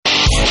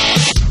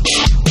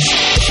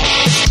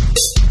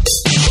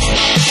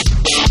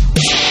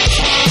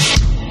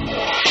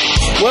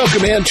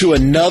Welcome into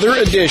another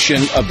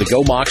edition of the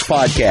Go Mocs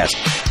podcast.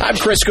 I'm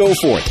Chris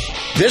Goforth.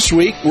 This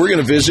week, we're going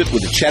to visit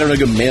with the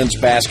Chattanooga men's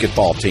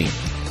basketball team.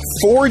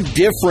 4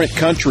 different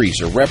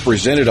countries are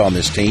represented on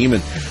this team,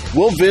 and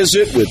we'll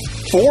visit with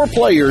 4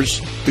 players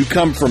who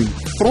come from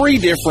 3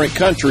 different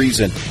countries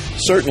and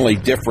certainly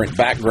different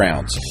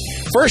backgrounds.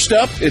 First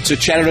up, it's a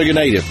Chattanooga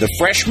native, the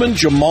freshman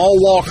Jamal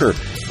Walker,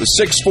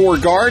 the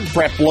 6'4 guard,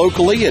 prepped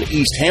locally at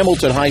East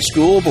Hamilton High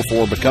School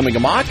before becoming a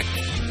Moc.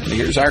 And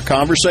here's our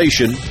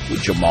conversation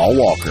with Jamal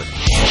Walker.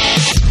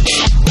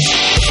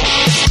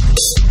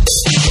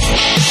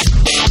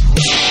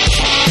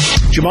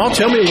 Jamal,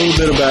 tell me a little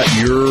bit about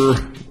your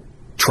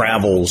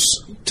travels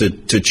to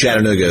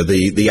Chattanooga,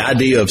 the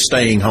idea of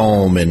staying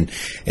home and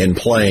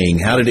playing.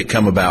 How did it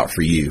come about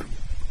for you?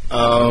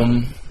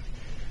 I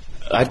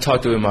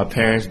talked with my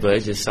parents, but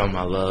it's just something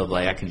I love.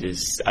 Like, I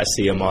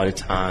see them all the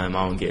time.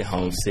 I don't get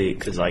homesick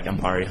because, like, I'm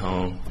already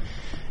home.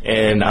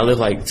 And I live,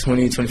 like,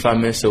 20, 25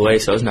 minutes away,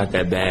 so it's not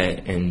that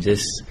bad. And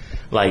just,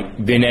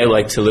 like, being able,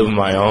 like, to live on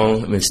my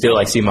own and still,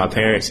 like, see my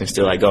parents and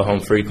still, like, go home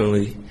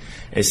frequently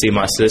and see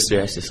my sister,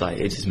 that's just, like,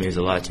 it just means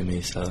a lot to me.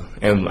 So,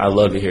 and I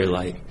love it here.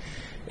 Like,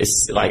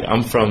 it's, like,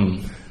 I'm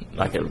from,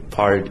 like, a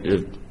part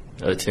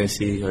of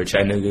Tennessee or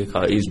Chattanooga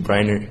called East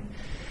Brainerd.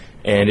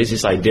 And it's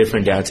just, like,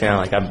 different downtown.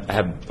 Like,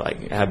 I've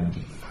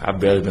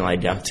barely been,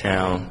 like,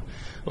 downtown.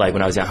 Like,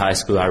 when I was in high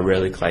school, I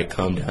rarely, like,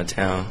 come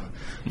downtown.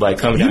 Like,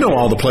 coming you know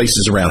all the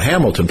places around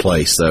Hamilton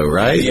Place, though,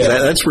 right? Yeah.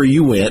 That's where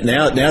you went.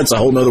 Now it's a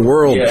whole other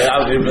world. Yeah,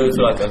 it really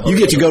feel like a whole You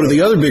get to go to the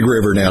other big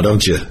river now,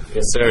 don't you?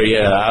 Yes, sir,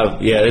 yeah.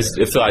 It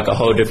feels like a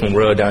whole different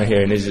world down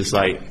here, and it's just,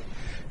 like,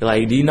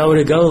 do you know where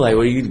to go? Like,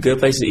 where you good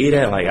place to eat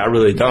at? Like, I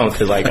really don't,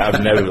 because, like,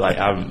 I've never, like,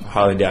 I'm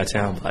hardly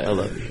downtown, but, like, I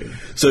love it here.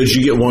 So did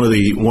you get one of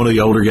the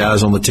older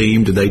guys on the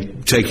team? Did they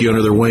take you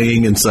under their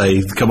wing and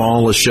say, "Come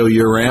on, let's show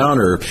you around,"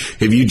 or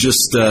have you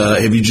just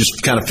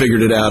kind of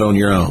figured it out on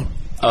your own?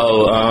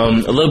 A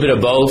little bit of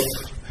both.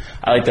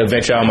 I like to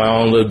venture out on my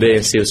own a little bit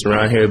and see what's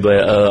around here,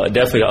 but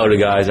definitely the older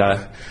guys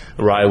I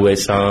ride with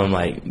some,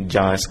 like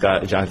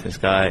Jonathan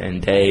Scott, and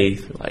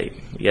Dave. Like,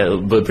 yeah,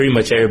 but pretty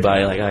much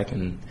everybody. Like, I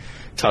can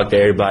talk to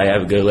everybody,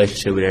 have a good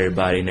relationship with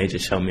everybody, and they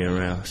just show me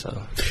around.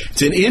 So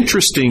it's an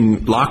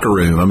interesting locker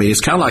room. I mean,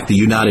 it's kind of like the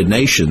United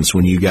Nations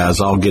when you guys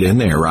all get in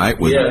there, right?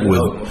 With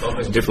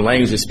different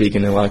languages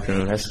speaking in the locker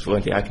room. That's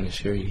one thing I can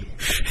assure you.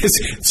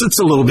 It's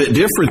a little bit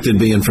different than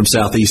being from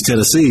Southeast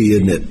Tennessee,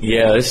 isn't it?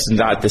 Yeah, it's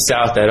not the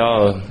South at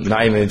all.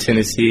 Not even in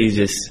Tennessee.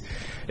 It's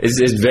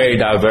very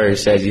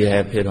diverse, as you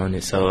have hit on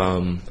it.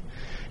 So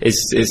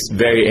it's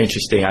very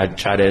interesting.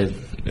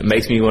 It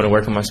makes me want to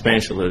work on my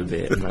Spanish a little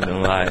bit. I'm not gonna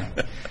lie.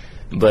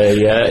 But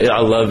yeah, I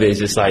love it. It's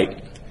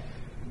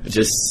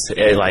just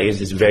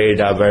very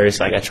diverse.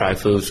 Like, I try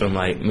foods from,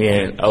 like, me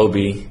and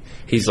Obi.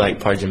 He's,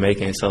 like, part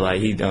Jamaican, so, like,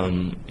 he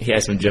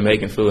has some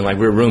Jamaican food, and, like,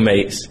 we're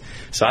roommates.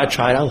 So I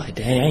tried. I was like,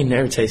 dang, I ain't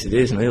never tasted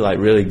this, and they're, like,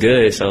 really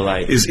good. So,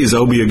 like, is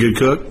Obi a good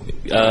cook?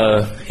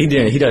 He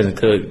doesn't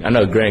cook. I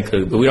know Grant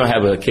cook, but we don't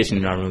have a kitchen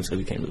in our room, so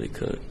we can't really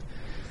cook.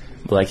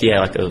 But, like, he had,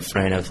 like, a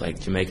friend that was,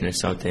 like, Jamaican or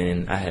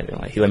something,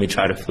 and he let me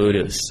try the food.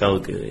 It was so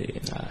good.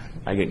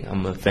 And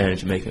I'm a fan of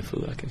Jamaican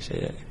food, I can say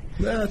that.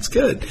 That's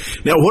good.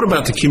 Now, what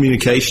about the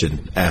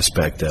communication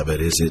aspect of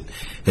it?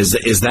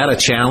 Is that a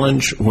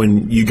challenge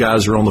when you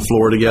guys are on the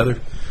floor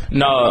together?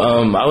 No,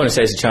 I wouldn't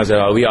say it's a challenge at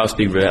all. We all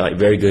speak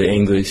very good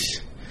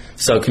English.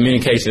 So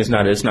communication is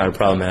not a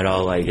problem at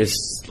all. Like, it's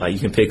like you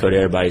can pick what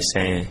everybody's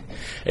saying.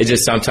 It's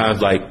just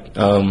sometimes, like,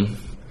 Toasty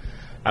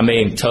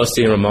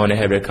and Ramona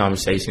have their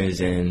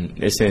conversations,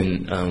 and it's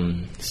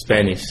in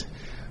Spanish.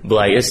 But,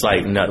 like, it's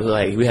like, no,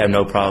 like, we have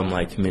no problem,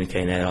 like,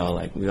 communicating at all.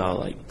 Like, we all,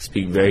 like,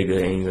 speak very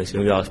good English,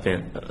 and we all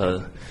spend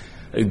a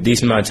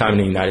decent amount of time in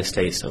the United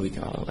States, so we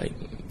can all, like,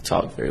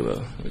 talk very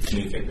well,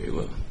 communicate very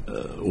well.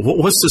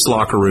 What's this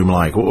locker room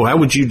like? How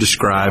would you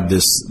describe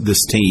this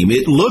team?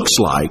 It looks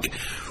like,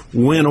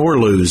 win or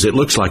lose, it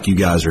looks like you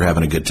guys are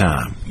having a good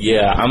time.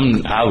 Yeah,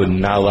 I would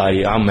not lie to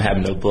you. I'm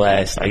having a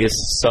blast. Like,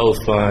 it's so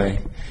fun.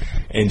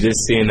 And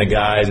just seeing the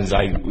guys, it's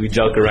like we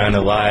joke around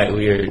a lot.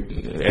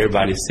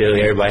 Everybody's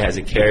silly. Everybody has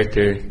a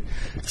character.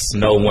 It's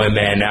no one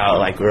man out.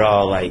 Like, we're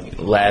all, like,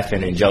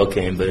 laughing and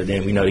joking, but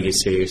then we know to get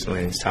serious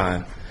when it's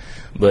time.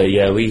 But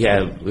yeah, we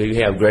have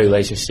great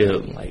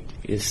relationship. Like,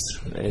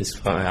 it's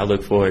fun. I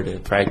look forward to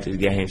practice,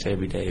 games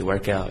every day,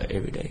 work out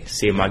every day,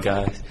 seeing my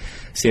guys,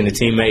 seeing the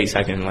teammates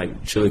I can,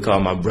 like, truly call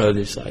my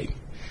brothers. Like,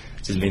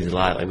 it just means a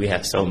lot. Like, we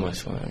have so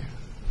much fun.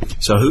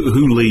 So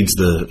who leads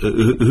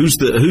who's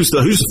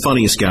the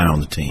funniest guy on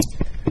the team?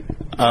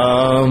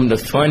 The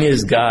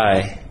funniest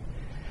guy.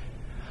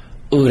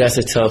 Ooh, that's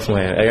a tough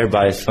one.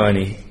 Everybody's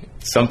funny.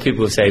 Some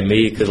people say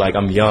me because, like,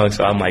 I'm young,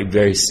 so I'm, like,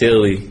 very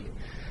silly.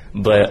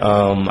 But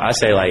I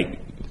say, like,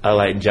 I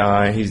like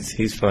John.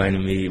 He's funny to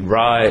me.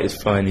 Rod is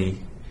funny.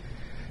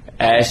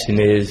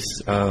 Ashton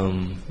is.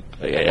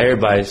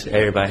 Everybody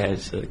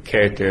has a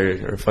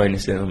character or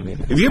funniness in them.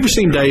 Have you ever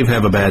seen Dave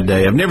have a bad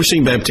day? I've never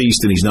seen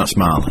Baptiste and he's not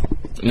smiling.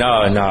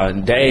 No.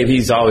 Dave,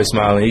 he's always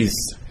smiling.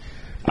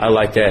 I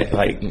like that.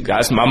 Like,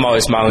 I'm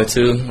always smiling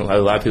too. Like,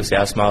 a lot of people say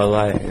I smile a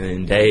lot, and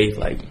then Dave,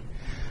 like,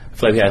 I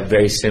feel like we have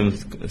very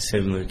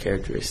similar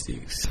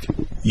characteristics.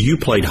 You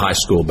played high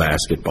school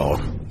basketball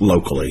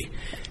locally.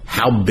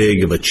 How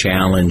big of a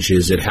challenge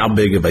is it? How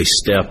big of a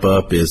step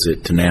up is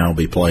it to now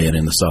be playing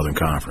in the Southern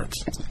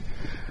Conference?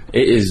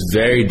 It is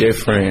very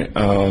different.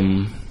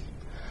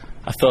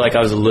 I feel like a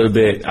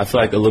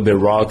little bit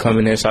raw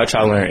coming in, so I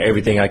try to learn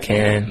everything I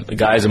can. The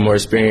guys are more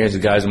experienced,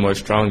 the guys are more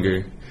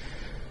stronger.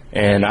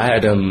 And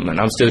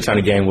I'm still trying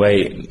to gain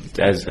weight.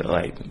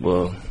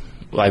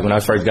 When I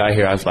first got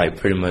here, I was like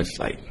pretty much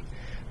like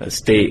a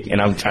stick, and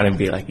I'm trying to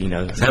be like,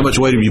 How much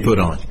weight have you put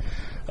on?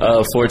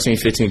 14,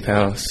 15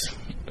 pounds,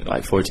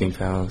 like 14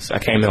 pounds. I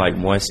came in like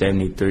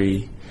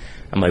 173.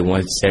 I'm like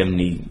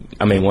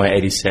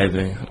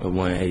 187 or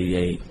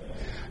 188,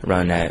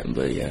 around that.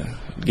 But yeah,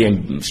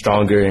 getting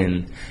stronger,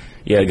 and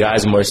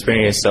guys are more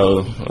experienced,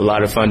 so a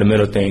lot of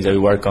fundamental things that we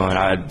work on,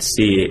 I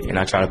see it and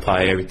I try to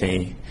apply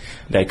everything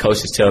that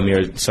coaches tell me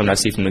or something I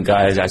see from the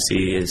guys I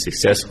see is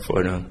successful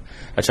for them.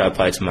 I try to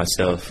apply it to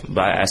myself,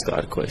 but I ask a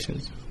lot of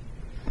questions.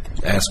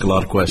 Ask a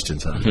lot of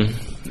questions, huh?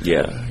 Mm-hmm.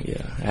 Yeah,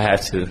 I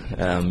have to.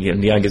 I'm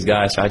the youngest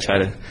guy, so I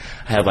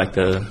have like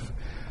the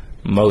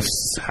most.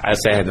 I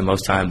say I have the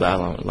most time, but I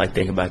don't like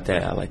think about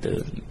that. I like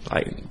to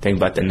think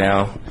about that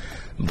now.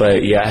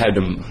 But yeah, I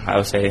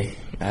would say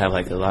I have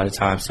like a lot of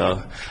time, so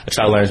I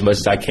try to learn as much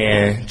as I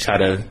can. Try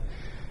to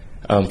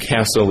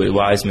cancel with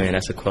wise man.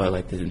 That's a quote I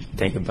like to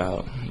think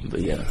about.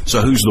 But yeah.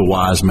 So who's the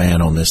wise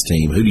man on this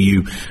team? Who do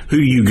you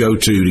go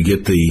to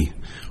get the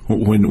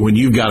when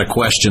you've got a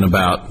question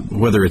about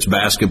whether it's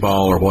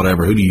basketball or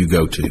whatever? Who do you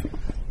go to?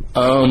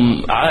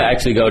 I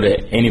actually go to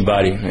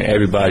anybody and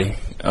everybody.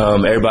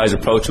 Everybody's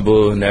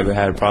approachable. Never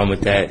had a problem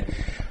with that.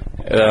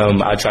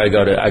 I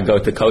go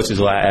to coaches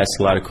a lot. I ask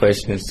a lot of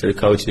questions to the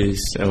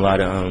coaches, and a lot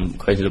of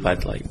questions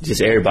about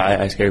just everybody.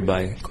 I ask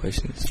everybody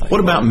questions. What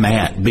about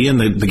Matt, being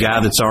the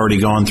guy that's already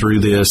gone through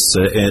this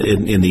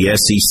in the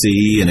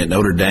SEC and at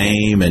Notre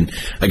Dame, and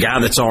a guy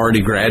that's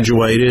already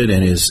graduated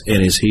and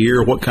is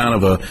here? What kind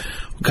of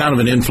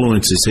an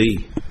influence is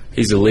he?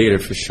 He's a leader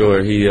for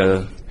sure. He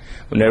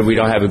whenever we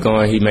don't have it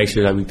going, he makes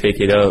sure that we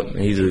pick it up.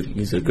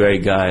 He's a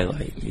great guy.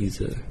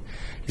 He's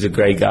a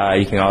great guy.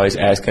 You can always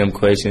ask him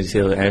questions.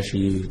 He'll answer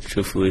you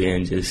truthfully,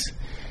 and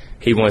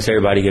he wants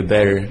everybody to get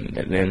better,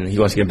 and he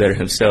wants to get better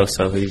himself.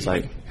 So he's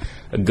like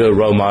a good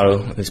role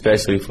model,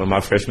 especially for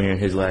my freshman year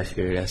and his last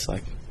year. That's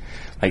like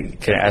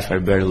can I ask for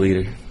a better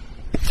leader?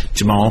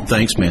 Jamal,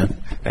 thanks, man.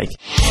 Thank you.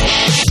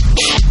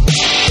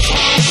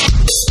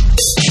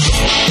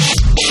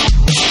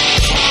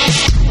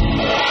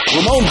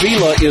 Ramon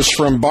Vila is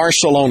from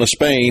Barcelona,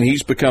 Spain.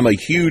 He's become a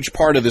huge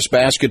part of this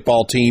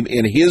basketball team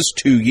in his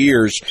 2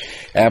 years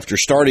after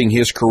starting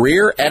his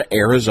career at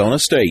Arizona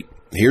State.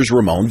 Here's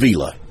Ramon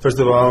Vila. First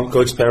of all,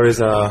 Coach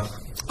Perez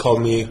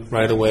called me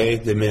right away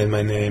the minute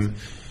my name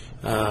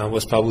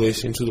was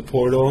published into the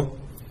portal.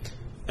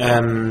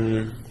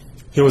 And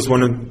he was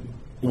one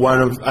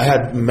of I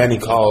had many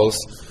calls,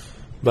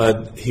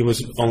 but he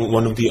was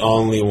one of the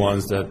only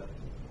ones that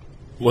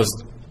was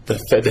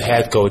the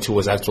head coach who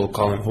was actually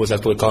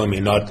calling me,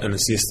 not an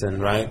assistant,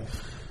 right?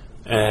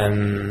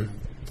 And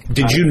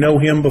did you know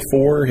him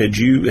before? Had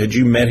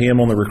you met him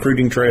on the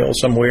recruiting trail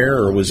somewhere,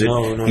 or was it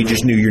he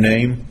just knew your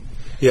name?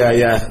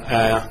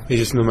 Yeah. He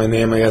just knew my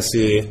name. I guess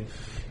he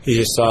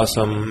just saw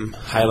some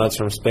highlights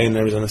from Spain,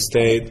 Arizona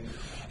State,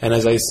 and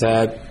as I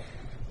said,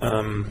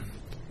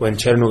 when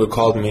Chattanooga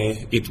called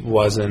me, it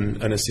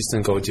wasn't an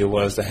assistant coach; it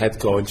was the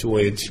head coach,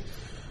 which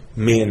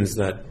means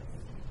that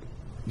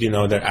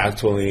they're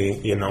actually,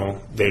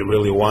 they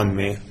really want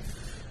me.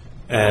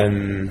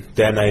 And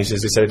then I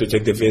just decided to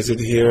take the visit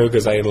here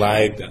because I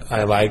liked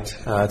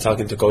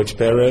talking to Coach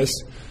Perez.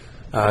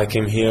 I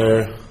came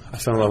here, I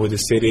fell in love with the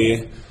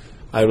city.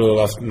 I really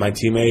loved my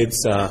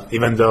teammates,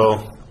 even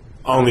though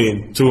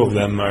only 2 of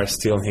them are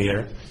still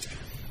here.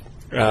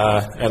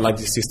 I like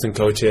the assistant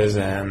coaches,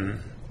 and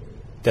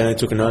then I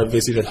took another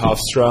visit at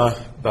Hofstra,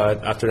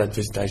 but after that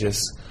visit I just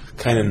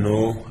kind of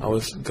knew I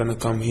was going to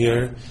come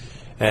here.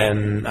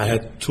 And I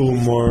had 2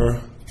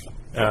 more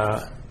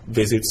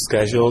visits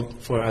scheduled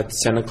at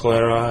Santa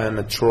Clara and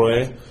at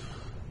Troy,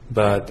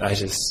 but I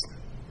just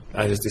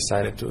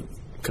decided to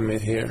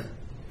commit here.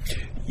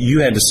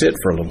 You had to sit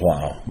for a little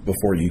while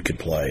before you could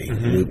play.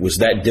 Mm-hmm. Was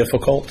that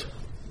difficult?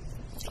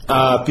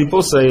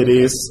 People say it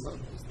is.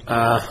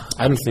 I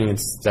don't think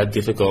it's that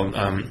difficult.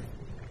 I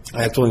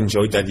actually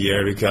enjoyed that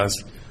year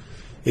because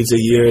it's a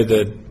year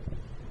that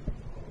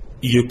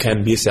you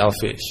can be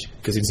selfish,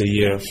 because it's a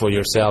year for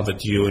yourself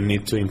that you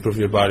need to improve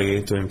your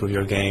body, to improve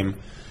your game.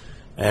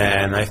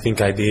 And I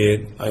think I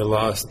did. I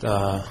lost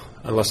a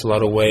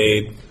lot of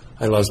weight.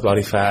 I lost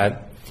body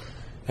fat,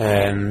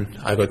 and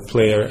I got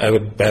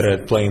better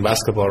at playing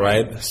basketball,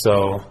 right?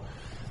 So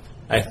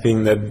I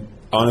think that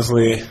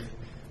honestly,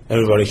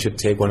 everybody should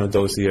take one of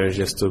those years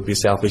just to be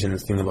selfish and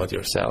think about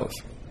yourself.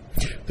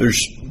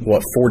 There's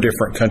 4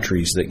 different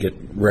countries that get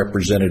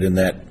represented in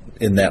that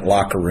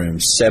locker room,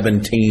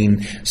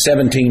 17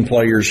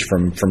 players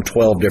from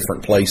 12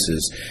 different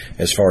places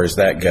as far as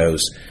that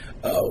goes.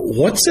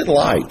 What's it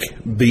like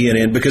being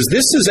in? Because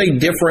this is a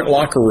different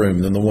locker room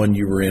than the one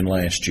you were in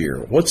last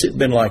year. What's it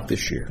been like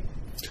this year?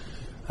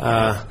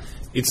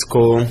 It's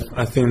cool.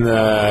 I think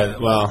that,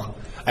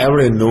 I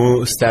already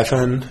knew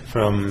Stefan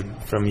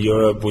from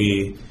Europe.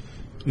 We,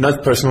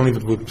 not personally,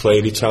 but we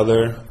played each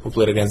other. We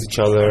played against each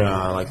other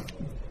like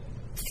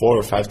 4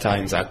 or 5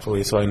 times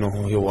actually, so I know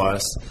who he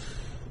was.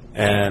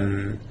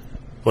 And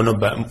one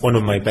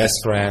of my best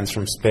friends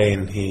from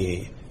Spain,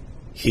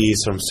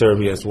 he's from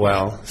Serbia as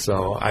well,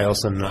 so I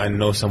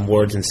know some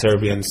words in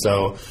Serbian.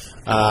 So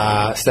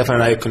Stefan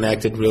and I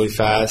connected really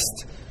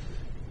fast.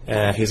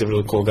 He's a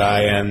really cool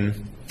guy,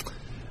 and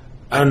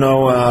I don't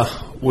know.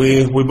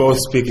 We both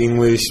speak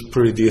English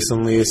pretty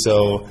decently,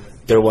 so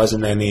there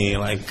wasn't any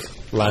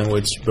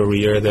language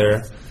barrier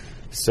there.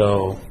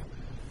 So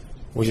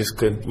we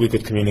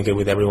could communicate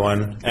with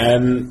everyone,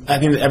 and I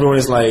think everyone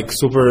is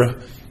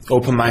super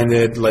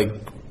open-minded,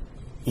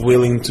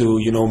 willing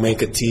to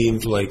make a team,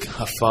 to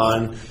have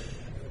fun.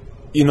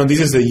 This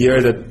is the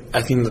year that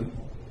I think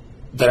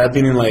that I've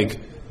been in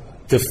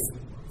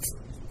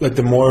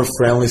the more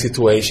friendly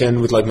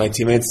situation with my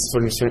teammates.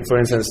 For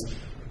instance,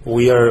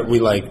 we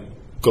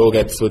go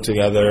get food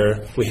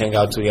together, we hang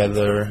out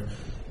together,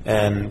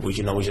 and we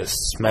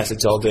just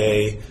message all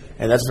day,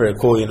 and that's very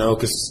cool,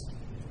 because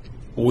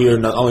we're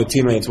not only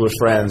teammates, we're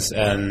friends,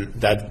 and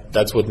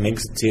that's what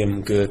makes the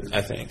team good,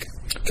 I think.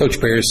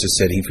 Coach Paris has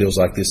said he feels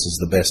like this is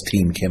the best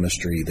team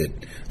chemistry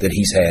that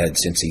he's had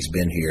since he's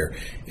been here.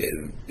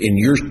 In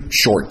your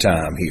short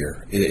time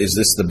here, is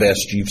this the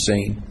best you've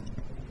seen?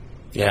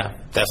 Yeah,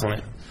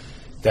 definitely.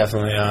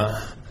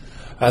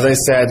 As I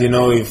said,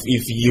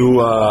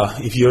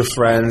 if you're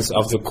friends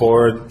off the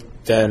court,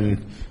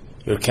 then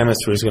your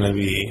chemistry is going to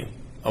be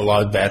a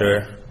lot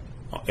better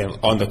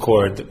on the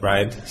court,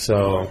 right?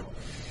 So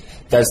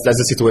that's the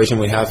situation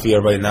we have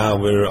here right now.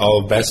 We're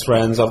all best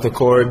friends off the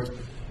court.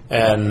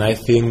 And I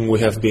think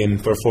we have been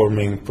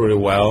performing pretty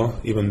well,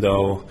 even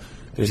though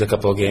there's a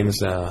couple of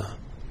games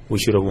we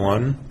should have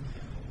won.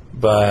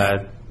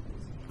 But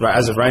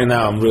as of right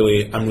now, I'm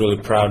really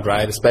proud,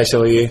 right?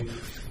 Especially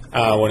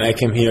when I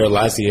came here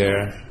last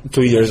year,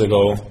 2 years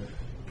ago,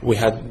 we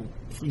had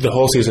the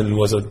whole season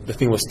was I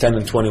think it was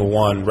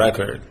 10-21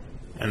 record,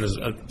 and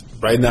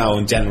right now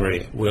in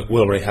January we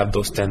already have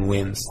those 10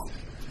 wins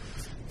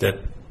that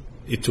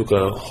it took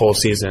a whole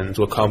season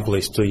to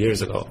accomplish 2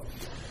 years ago.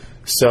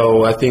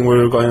 So I think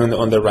we're going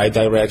on the right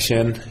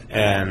direction,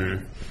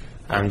 and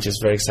I'm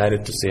just very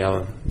excited to see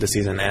how the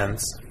season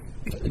ends.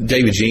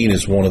 David Jean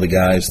is one of the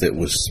guys that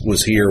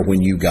was here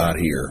when you got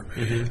here.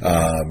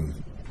 Mm-hmm.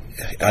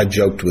 I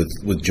joked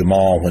with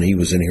Jamal when he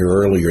was in here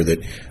earlier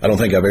that I don't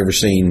think I've ever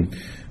seen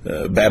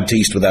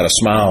Baptiste without a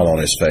smile on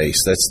his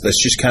face.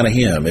 That's just kind of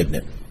him, isn't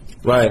it?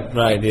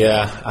 Right,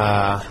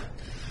 yeah.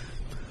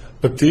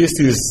 Baptiste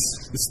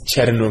is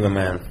Chattanooga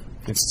man.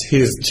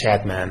 He's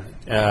Chat man.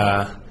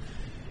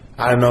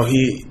 I don't know.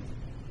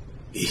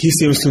 He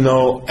seems to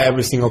know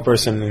every single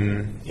person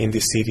in the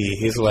city.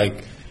 He's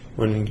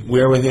when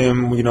we're with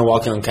him,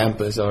 walking on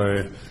campus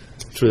or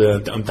through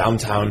the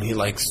downtown, he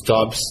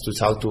stops to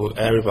talk to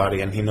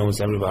everybody, and he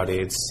knows everybody.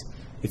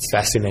 It's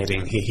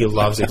fascinating. He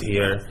loves it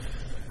here,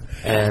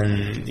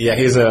 and yeah,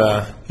 he's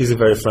a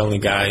very friendly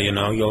guy. He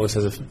always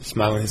has a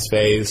smile on his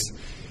face.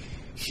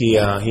 He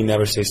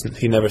never says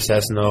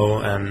no,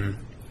 and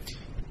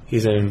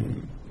he's a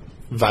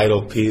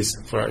vital piece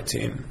for our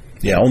team.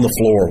 Yeah, on the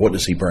floor, what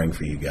does he bring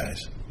for you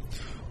guys?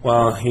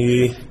 Well,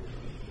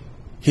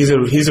 he's a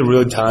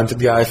really talented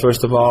guy,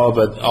 first of all,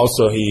 but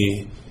also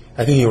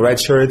I think he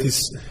redshirted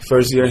his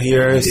first year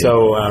here,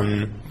 so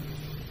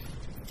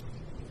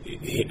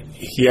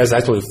he has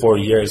actually 4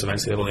 years of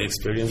NCAA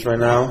experience right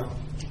now.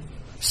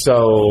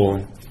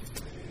 So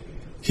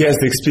he has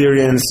the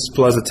experience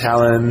plus the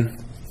talent.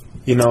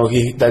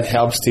 That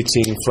helps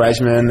teaching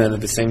freshmen, and at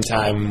the same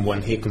time,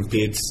 when he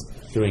competes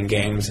during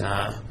games,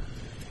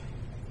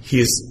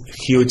 he's a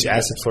huge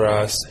asset for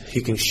us.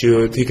 He can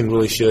shoot, he can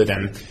really shoot,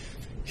 and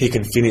he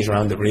can finish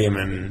around the rim,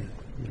 and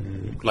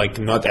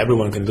not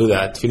everyone can do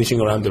that. Finishing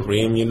around the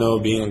rim,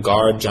 being a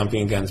guard,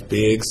 jumping against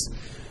bigs,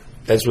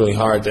 that's really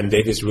hard, and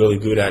Dave is really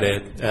good at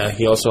it.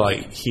 He also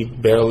he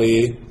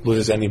barely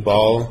loses any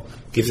ball,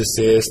 gives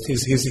assists.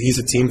 He's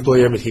a team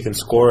player, but he can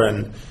score,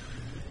 and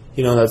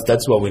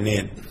that's what we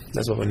need.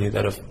 That's what we need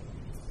out of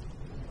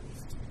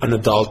an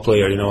adult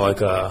player,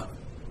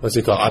 what's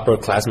it called,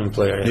 upperclassman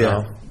player, you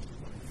know.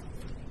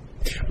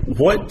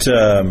 What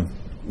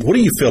do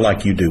you feel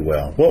like you do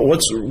well?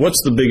 What's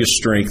the biggest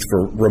strength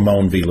for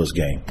Ramon Vila's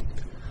game?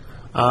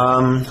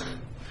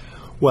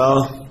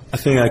 Well, I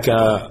think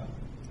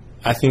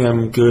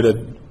I'm good at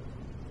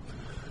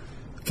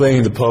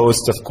playing the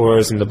post, of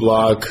course, in the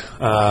block,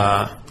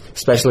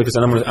 especially because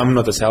I'm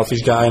not a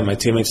selfish guy, and my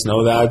teammates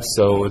know that,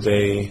 so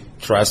they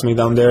trust me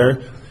down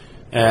there.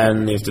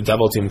 And if the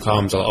double team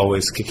comes, I'll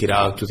always kick it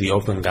out to the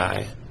open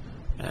guy.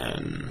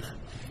 And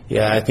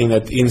yeah, I think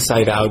that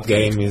inside-out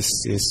game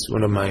is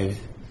one of my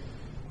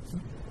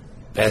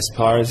best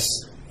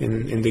parts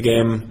in the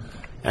game.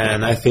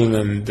 And I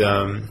think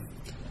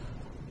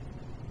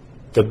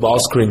the ball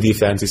screen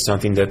defense is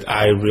something that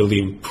I really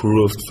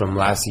improved from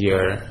last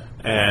year,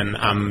 and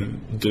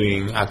I'm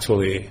doing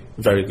actually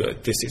very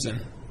good this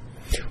season.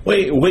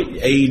 Wait, what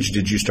age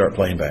did you start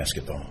playing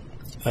basketball?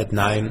 At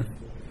 9.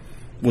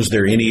 Was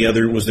there any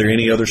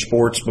other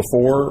sports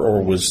before,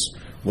 or was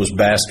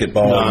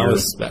basketball? No, it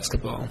was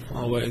basketball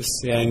always.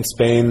 Yeah, in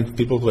Spain,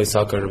 people play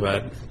soccer,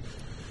 but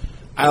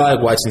I like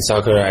watching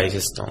soccer. I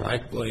just don't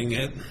like playing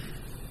it.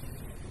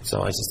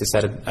 So I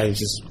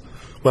just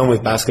went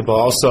with basketball.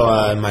 Also,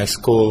 in my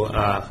school,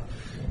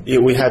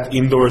 we had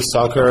indoor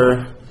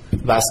soccer,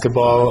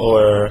 basketball,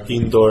 or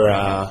indoor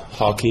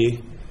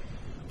hockey,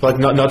 but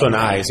not on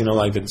ice.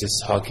 Like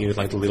just hockey with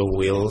like the little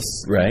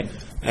wheels. Right.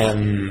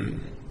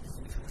 And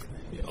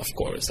of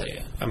course,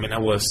 I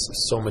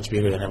was so much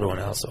bigger than everyone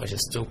else, so I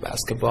just took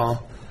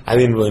basketball. I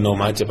didn't really know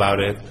much about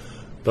it,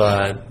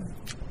 but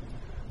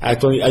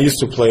actually I used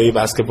to play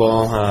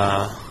basketball,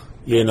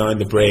 in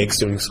the breaks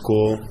during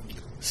school,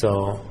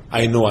 so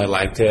I know I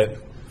liked it,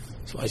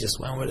 so I just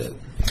went with it.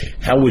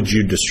 How would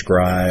you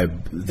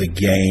describe the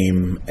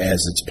game as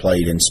it's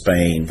played in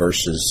Spain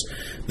versus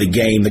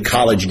the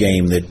college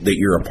game that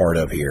you're a part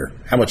of here?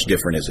 How much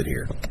different is it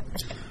here?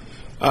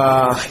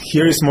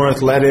 Here it's more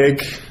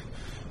athletic,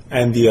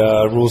 and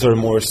the rules are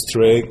more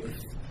strict.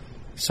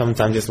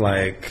 Sometimes it's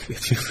like it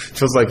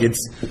feels like it's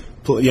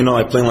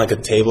like playing like a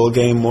table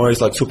game more.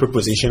 It's like super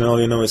positional.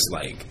 It's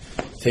like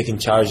taking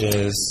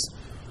charges,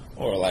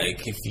 or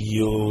like if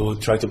you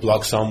try to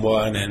block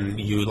someone and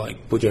you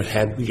like put your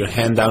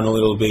hand down a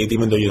little bit,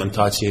 even though you don't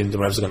touch it, the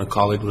ref's gonna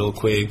call it real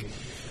quick.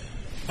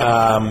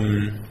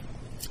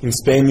 In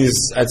Spain,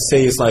 I'd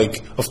say it's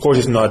like, of course,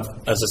 it's not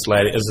as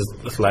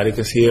athletic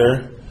as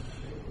here,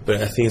 but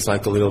I think it's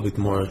like a little bit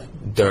more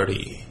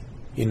dirty.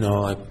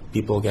 Like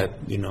people get,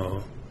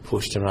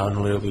 pushed around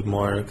a little bit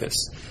more because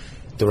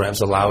the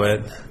refs allow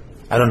it.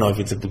 I don't know if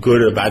it's a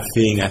good or a bad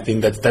thing. I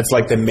think that's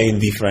like the main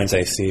difference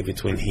I see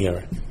between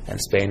here and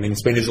Spain. In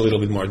Spain, it's a little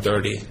bit more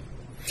dirty.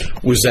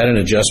 Was that an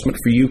adjustment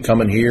for you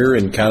coming here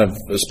and kind of,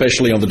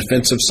 especially on the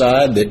defensive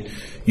side, that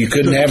you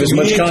couldn't have as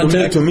much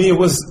contact? To me, it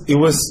was,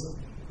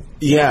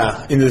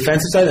 yeah, in the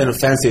defensive side and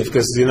offensive,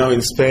 because,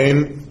 in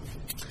Spain,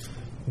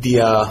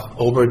 the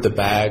over the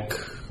back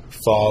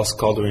falls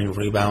called during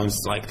rebounds,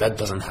 like that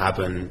doesn't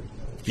happen.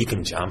 You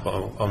can jump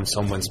on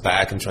someone's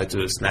back and try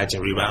to snatch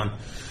a rebound.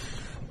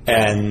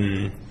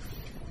 And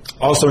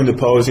also in the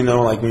post,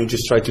 like when you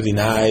just try to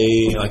deny,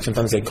 like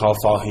sometimes they call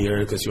foul here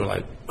because you're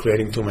like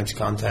creating too much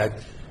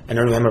contact. And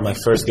I remember my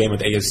first game at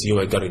ASU,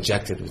 I got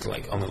ejected with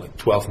only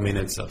 12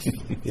 minutes of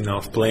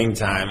of playing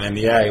time. And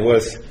yeah, it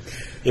was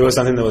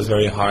something that was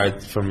very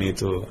hard for me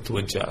to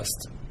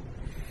adjust.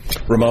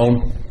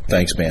 Ramon,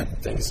 thanks, man.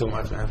 Thank you so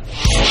much, man.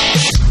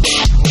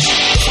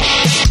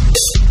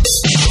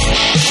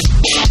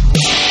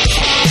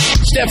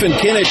 Stefan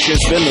Kinich has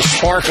been the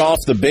spark off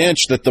the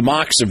bench that the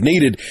Mocs have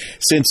needed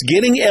since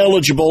getting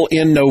eligible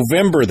in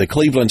November. The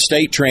Cleveland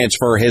State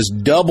transfer has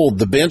doubled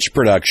the bench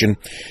production.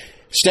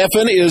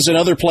 Stefan is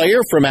another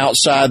player from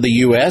outside the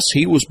U.S.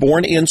 He was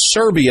born in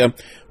Serbia,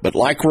 but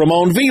like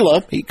Ramon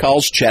Vila, he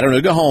calls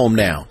Chattanooga home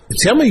now.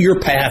 Tell me your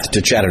path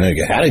to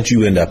Chattanooga. How did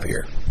you end up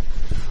here?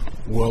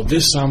 Well,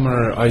 this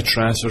summer I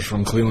transferred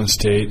from Cleveland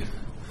State,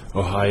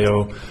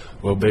 Ohio.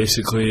 Well,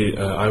 basically,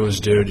 I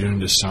was there during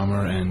the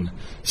summer, and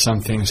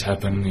some things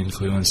happened in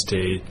Cleveland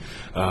State.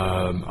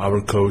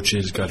 Our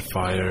coaches got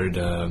fired,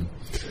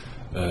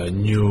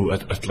 new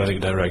athletic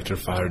director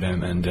fired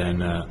them, and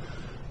then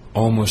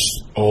almost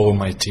all of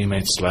my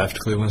teammates left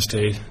Cleveland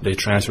State. They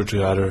transferred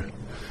to other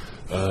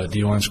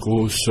D1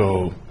 schools,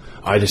 so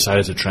I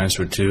decided to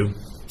transfer too,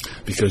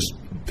 because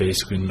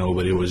basically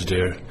nobody was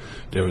there.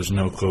 There was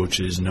no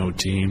coaches, no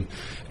team,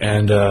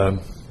 and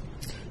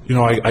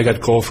I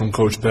got called from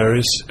Coach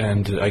Paris,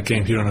 and I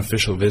came here on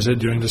official visit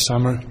during the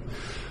summer.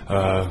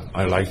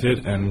 I liked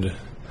it, and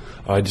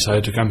I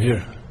decided to come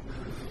here.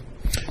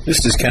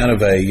 This is kind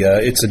of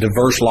it's a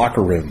diverse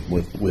locker room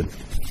with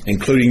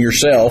including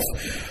yourself.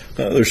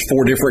 There's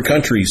 4 different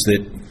countries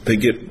that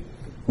get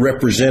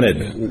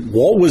represented.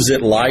 What was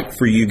it like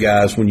for you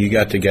guys when you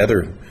got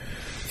together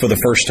for the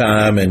first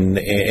time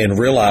and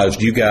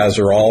realized you guys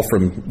are all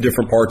from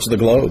different parts of the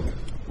globe?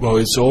 Well,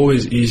 it's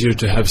always easier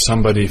to have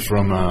somebody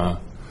from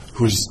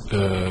who's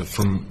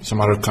from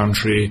some other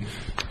country.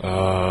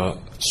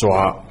 So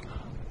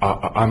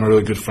I'm a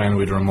really good friend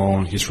with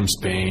Ramon. He's from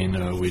Spain.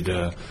 With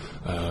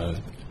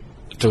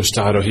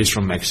Tostado, he's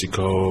from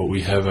Mexico.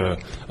 We have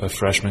a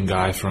freshman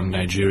guy from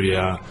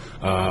Nigeria.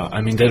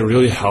 That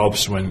really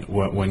helps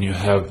when you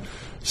have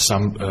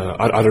some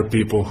other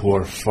people who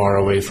are far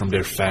away from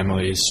their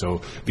families.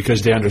 So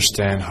because they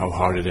understand how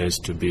hard it is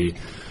to be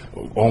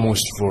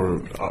almost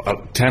for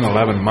 10,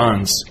 11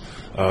 months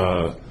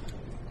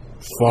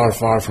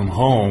far from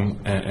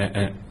home,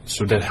 and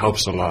so that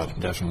helps a lot,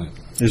 definitely.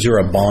 Is there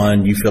a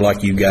bond you feel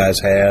like you guys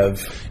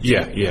have?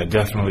 Yeah,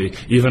 definitely.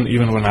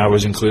 Even when I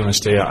was in Cleveland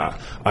State,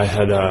 I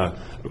had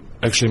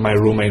actually my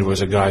roommate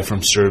was a guy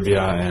from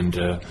Serbia, and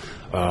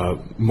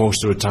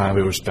most of the time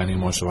we were spending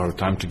most of our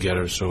time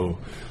together. So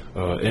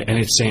and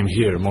it's same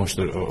here. Most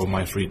of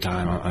my free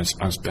time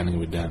I'm spending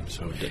with them,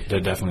 so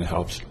that definitely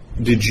helps.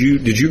 Did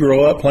you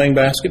grow up playing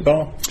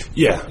basketball?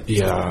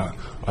 Yeah.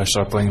 I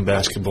started playing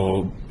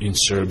basketball in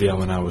Serbia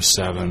when I was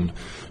 7.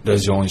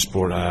 That's the only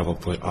sport I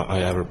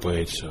ever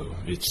played. So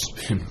it's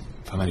been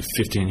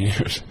 15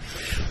 years.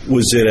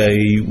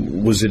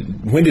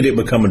 When did it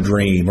become a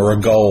dream or a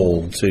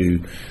goal to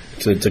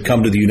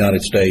come to the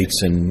United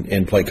States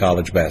and play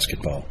college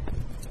basketball?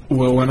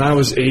 Well, when I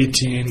was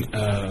 18,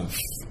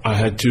 I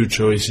had 2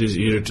 choices: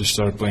 either to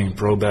start playing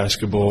pro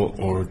basketball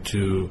or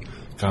to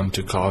come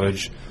to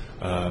college.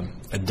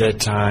 At that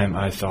time,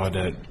 I thought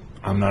that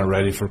I'm not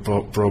ready for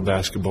pro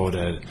basketball,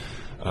 that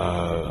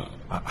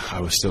I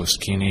was still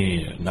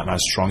skinny, not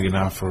strong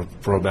enough for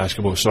pro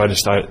basketball. So I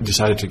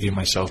decided to give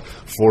myself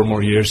 4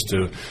 more years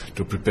to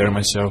prepare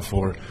myself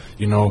for,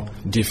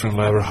 different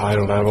level,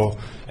 higher level.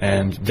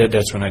 And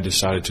that's when I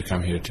decided to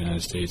come here to the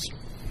United States.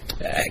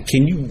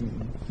 Can you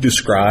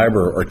describe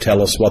or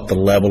tell us what the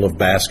level of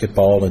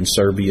basketball in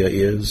Serbia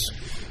is?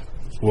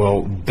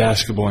 Well,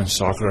 basketball and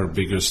soccer are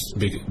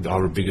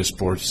our biggest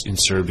sports in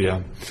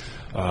Serbia.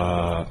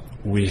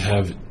 We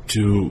have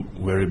 2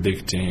 very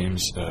big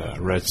teams,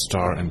 Red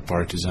Star and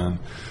Partizan.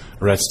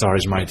 Red Star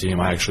is my team.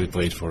 I actually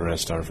played for Red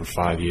Star for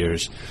 5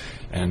 years.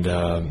 And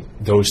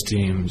those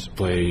teams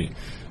play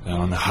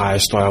on the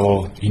highest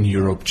level in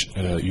Europe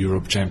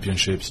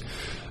championships.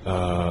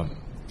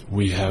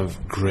 We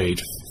have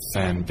great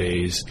fan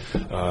base.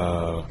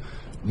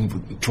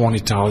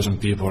 20,000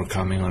 people are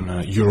coming on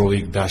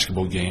EuroLeague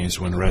basketball games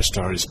when Red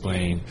Star is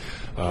playing.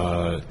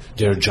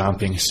 They're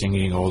jumping,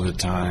 singing all the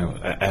time.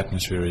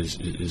 Atmosphere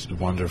is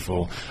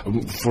wonderful.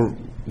 For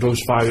those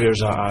 5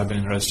 years I've been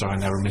in Red Star, I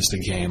never missed a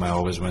game. I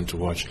always went to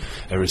watch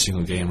every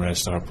single game Red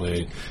Star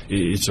played.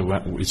 It's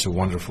a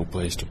wonderful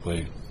place to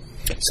play.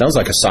 Sounds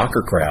like a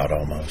soccer crowd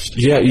almost.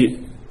 Yeah.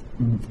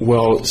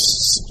 Well,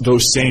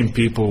 those same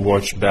people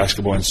watch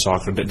basketball and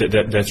soccer.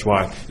 That's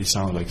why it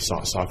sounded like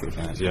soccer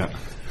fans. Yeah.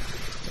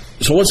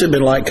 So what's it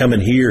been like coming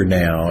here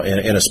now,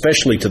 and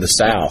especially to the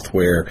South,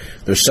 where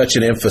there's such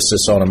an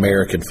emphasis on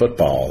American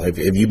football? Have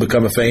you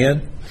become a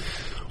fan?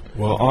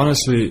 Well,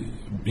 honestly,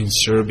 in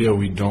Serbia,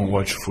 we don't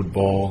watch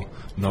football.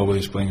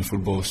 Nobody's playing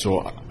football,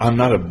 so I'm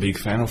not a big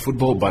fan of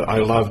football, but I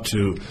love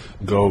to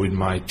go with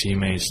my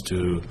teammates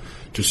to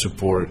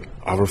support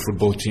our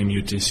football team,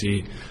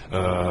 UTC.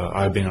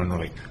 I've been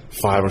on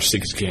 5 or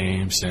 6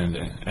 games, and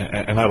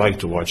I like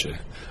to watch it.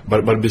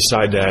 But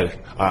beside that,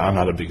 I'm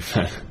not a big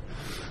fan.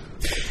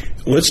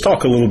 Let's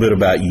talk a little bit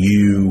about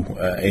you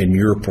and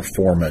your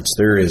performance.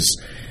 There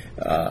is,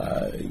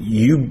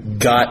 you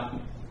got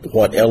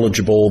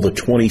eligible the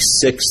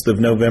 26th of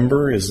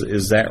November?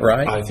 Is that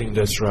right? I think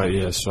that's right.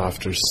 Yeah. So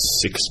after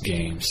 6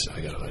 games,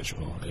 I got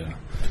eligible. Yeah.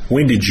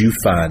 When did you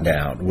find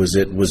out? Was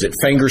it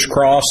fingers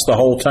crossed the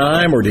whole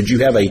time, or did you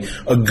have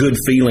a good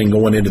feeling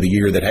going into the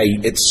year that, hey,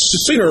 it's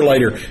sooner or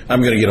later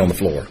I'm going to get on the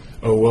floor?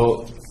 Oh,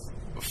 well,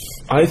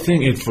 I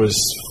think it was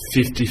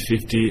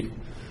 50-50.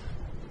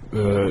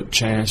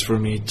 Chance for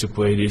me to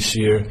play this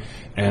year,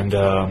 and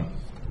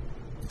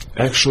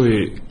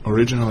actually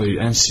originally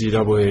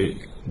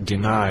NCAA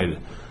denied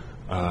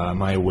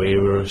my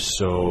waiver,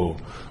 so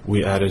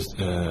we added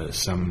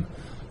some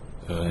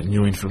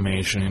new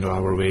information into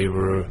our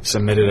waiver,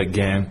 submitted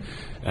again,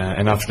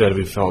 and after that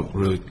we felt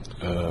really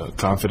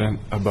confident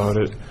about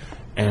it.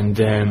 And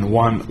then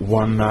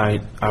one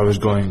night I was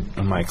going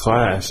in my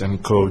class,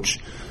 and Coach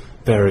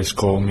Paris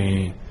called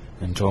me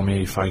and told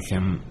me if I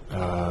can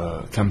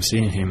come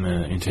see him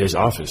into his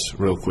office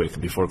real quick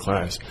before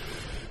class.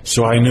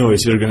 So I knew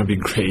it's either going to be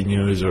great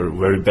news or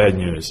very bad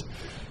news.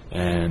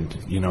 And,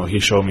 he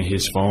showed me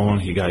his phone,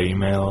 he got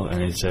email,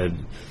 and it said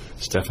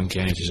Stefan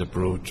Kanic is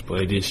approved to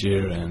play this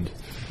year. And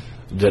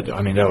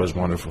that was a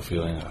wonderful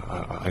feeling.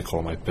 I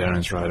called my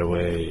parents right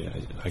away.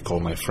 I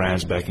called my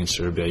friends back in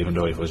Serbia, even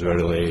though it was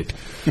very late.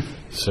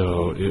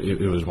 So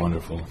it was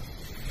wonderful.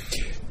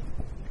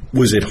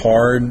 Was it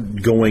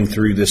hard going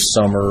through this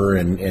summer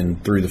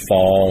and through the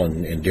fall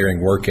and during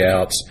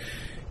workouts,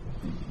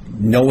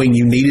 knowing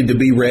you needed to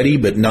be ready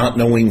but not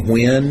knowing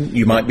when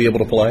you might be able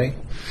to play?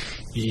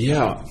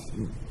 Yeah.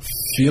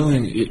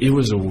 It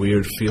was a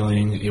weird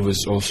feeling. It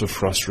was also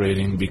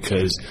frustrating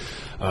because,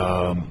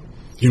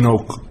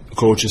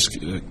 coaches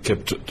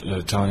kept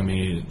telling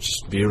me,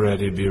 just be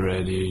ready,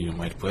 you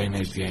might play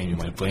next game.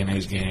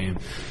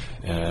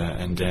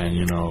 And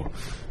then,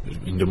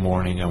 in the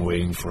morning I'm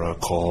waiting for a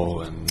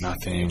call and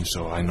nothing,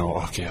 so I know,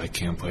 okay, I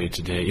can't play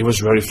today. It was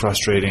very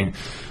frustrating,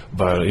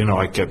 but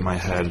I kept my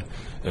head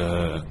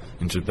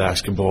into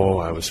basketball.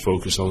 I was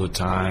focused all the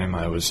time.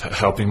 I was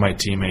helping my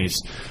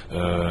teammates,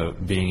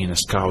 being in a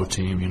scout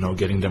team,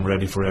 getting them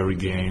ready for every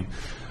game.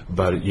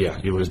 But yeah,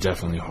 it was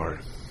definitely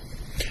hard.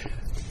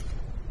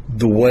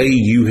 The way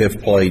you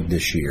have played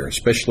this year,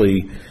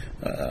 especially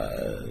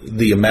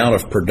the amount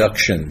of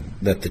production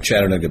that the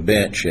Chattanooga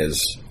bench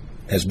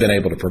has been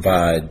able to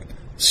provide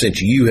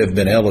since you have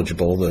been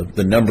eligible,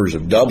 the numbers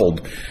have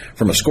doubled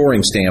from a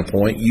scoring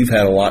standpoint. You've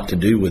had a lot to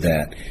do with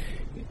that.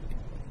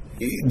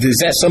 is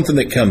that something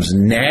that comes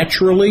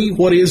naturally?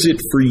 What is it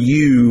for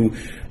you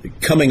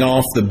coming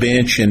off the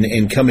bench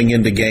and coming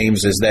into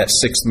games as that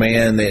sixth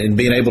man and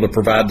being able to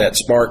provide that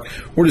spark?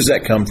 Where does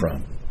that come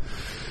from?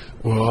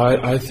 Well,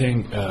 I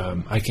think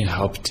I can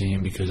help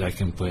team because I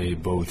can play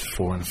both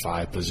 4 and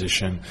 5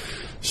 position.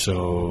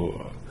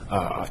 So,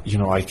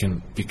 I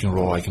can pick and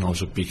roll. I can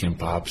also pick and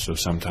pop. So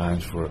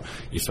sometimes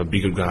if a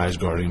bigger guy is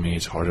guarding me,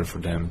 it's harder for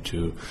them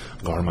to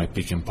guard my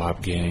pick and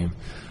pop game.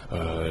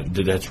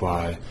 That's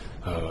why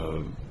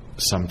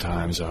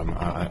sometimes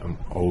I'm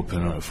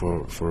open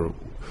for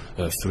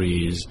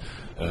threes.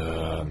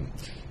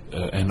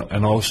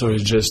 And also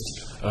it's just,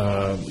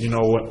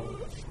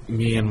 what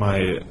me and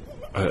my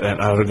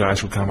and other guys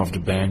who come off the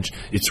bench,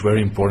 it's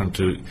very important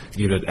to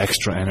give that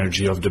extra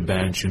energy of the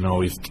bench.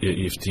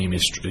 If team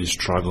is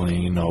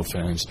struggling in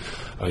offense,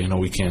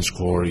 we can't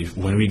score.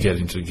 When we get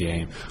into the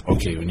game,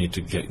 okay, we need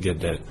to give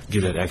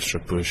that extra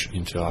push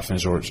into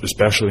offense, or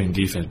especially in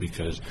defense,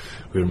 because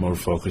we're more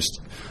focused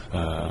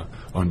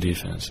on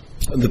defense.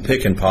 The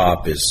pick and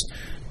pop is,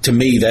 to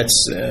me,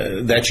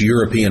 that's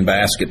European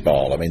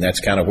basketball. I mean, that's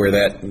kind of where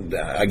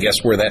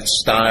that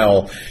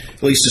style,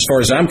 at least as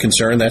far as I'm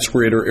concerned, that's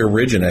where it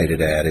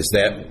originated at.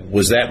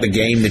 Was that the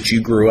game that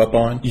you grew up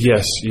on?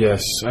 Yes.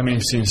 I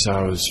mean, since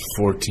I was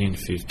 14,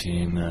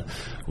 15,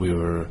 we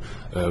were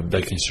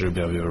back in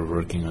Serbia. We were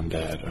working on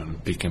that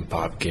pick and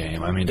pop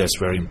game. I mean, that's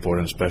very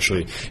important,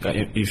 especially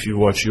if you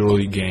watch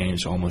EuroLeague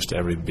games. Almost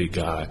every big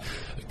guy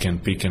can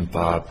pick and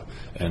pop,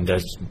 and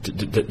that's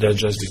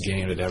just the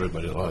game that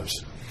everybody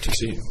loves to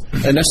see.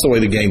 And that's the way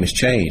the game has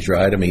changed,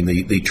 right? I mean,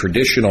 the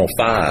traditional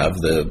 5,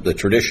 the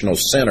traditional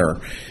center,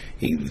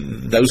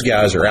 those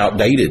guys are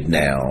outdated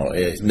now.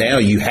 Now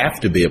you have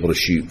to be able to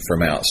shoot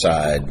from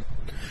outside.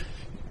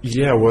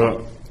 Yeah,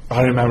 well,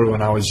 I remember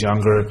when I was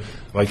younger,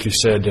 like you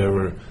said, there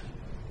were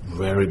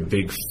very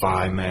big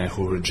 5 men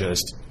who were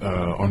just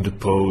on the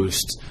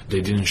post.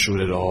 They didn't shoot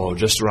at all,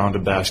 just around the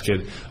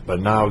basket. But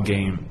now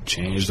game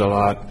changed a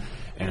lot,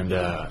 and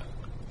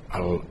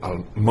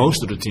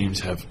most of the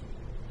teams have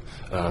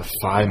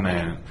 5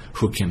 men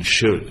who can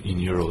shoot in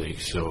EuroLeague.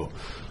 So,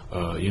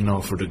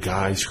 for the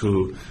guys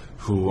who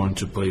want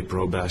to play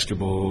pro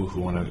basketball,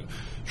 who want to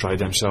try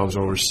themselves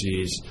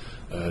overseas,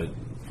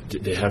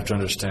 they have to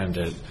understand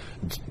that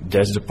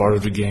that's the part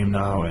of the game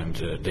now, and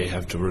they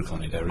have to work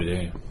on it every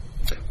day.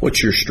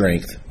 What's your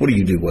strength? What do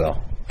you do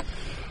well?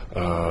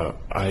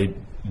 I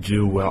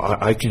do well.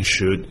 I can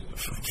shoot.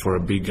 For a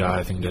big guy,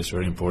 I think that's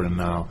very important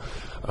now.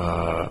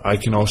 I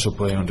can also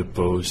play on the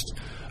post.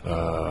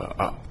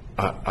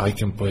 I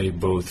can play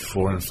both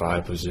 4 and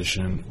 5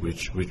 position,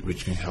 which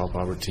can help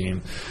our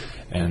team,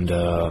 and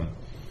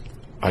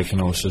I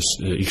can also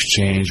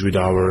exchange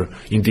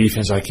in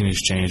defense. I can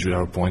exchange with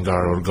our point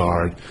guard or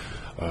guard.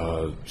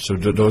 So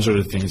those are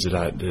the things that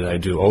I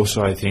do.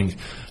 Also, I think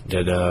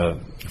that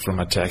from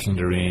attacking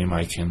the rim,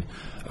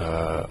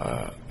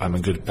 I'm a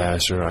good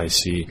passer. I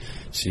see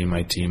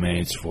my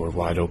teammates for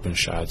wide open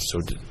shots. So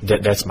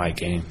that's my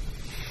game.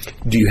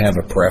 Do you have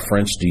a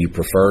preference? Do you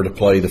prefer to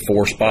play the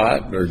 4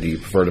 spot, or do you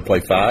prefer to play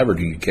 5, or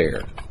do you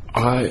care?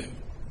 I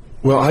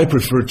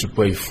prefer to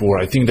play 4.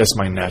 I think that's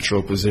my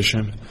natural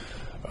position.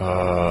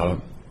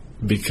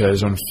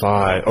 Because on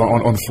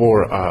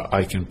 4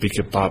 I can pick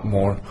and pop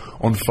more.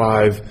 On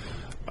 5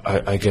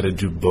 I gotta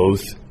do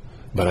both,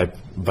 but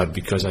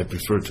because I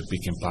prefer to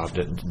pick and pop,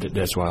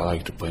 that's why I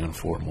like to play on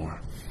 4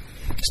 more.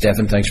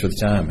 Stephen, thanks for the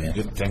time, man.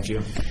 Good, thank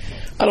you.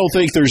 I don't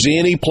think there's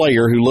any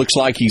player who looks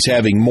like he's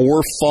having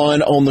more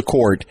fun on the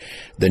court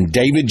than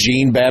David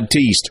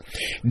Jean-Baptiste.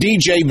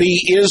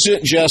 DJB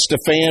isn't just a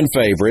fan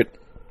favorite.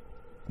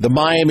 The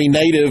Miami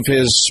native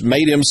has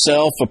made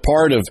himself a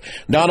part of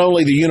not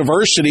only the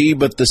university,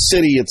 but the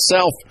city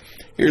itself.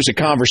 Here's a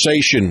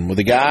conversation with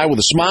a guy with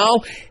a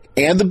smile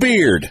and the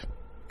beard,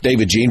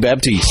 David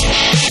Jean-Baptiste.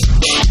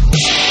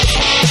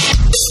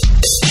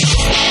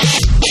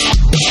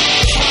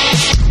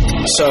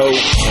 So,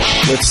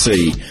 let's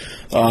see.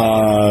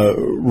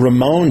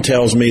 Ramon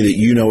tells me that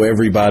you know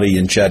everybody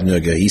in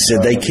Chattanooga. He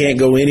said they can't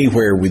go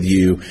anywhere with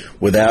you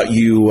without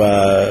you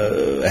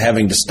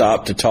having to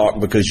stop to talk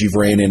because you've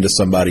ran into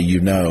somebody you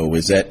know.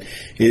 Is it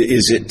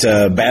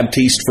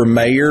Baptiste for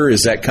mayor?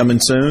 Is that coming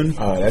soon?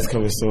 That's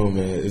coming soon,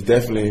 man. It's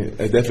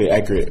definitely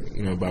accurate,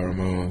 by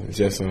Ramon. It's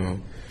just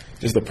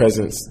the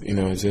presence,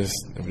 just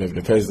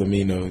the presence of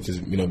me,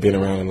 just being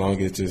around the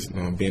longest, just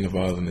being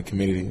involved in the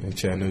community in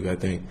Chattanooga. I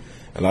think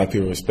a lot of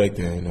people respect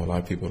it. A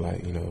lot of people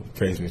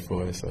praise me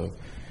for it. So,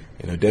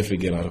 definitely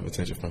get a lot of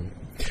attention from it.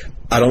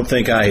 I don't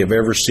think I have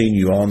ever seen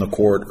you on the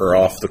court or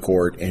off the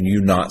court and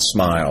you not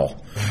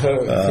smile.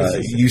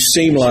 You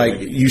seem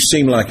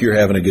like you're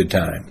having a good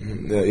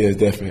time. Yeah,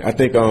 definitely. I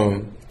think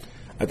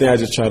I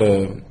just try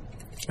to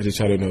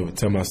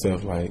tell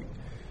myself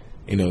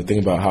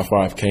think about how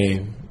far I've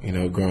came.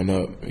 Growing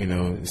up,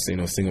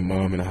 single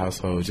mom in the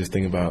household, just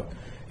thinking about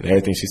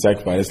everything she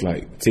sacrificed. It's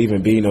like to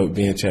even be,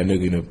 be in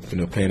Chattanooga,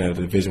 playing at a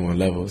Division I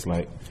level. It's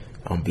like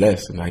I'm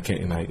blessed, and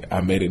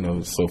I made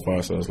it, so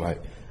far. So it's like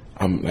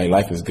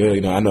life is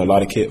good. I know a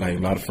lot of kids, a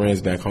lot of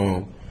friends back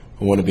home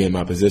want to be in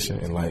my position,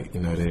 and like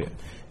they,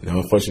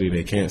 unfortunately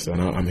they can't. So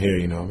I'm here.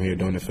 I'm here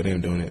doing it for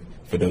them, doing it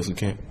for those who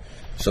can't.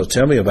 So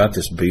tell me about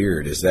this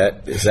beard. Is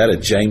that a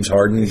James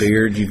Harden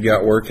beard you've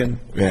got working?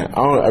 Man,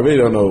 I really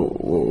don't know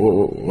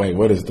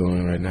what it's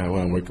doing right now,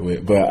 what I'm working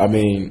with. But I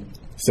mean,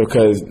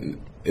 because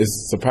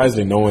it's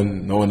surprisingly no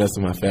one else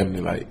in my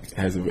family like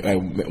has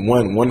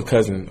one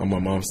cousin on my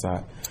mom's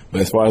side.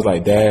 But as far as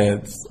like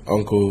dads,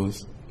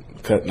 uncles,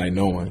 like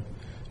no one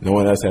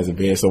else has a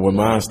beard. So when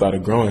mine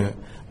started growing,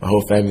 my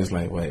whole family was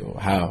like, wait,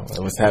 how? Like,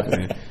 what's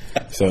happening?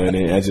 So and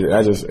then I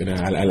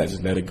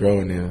just let it grow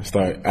and then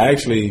start. I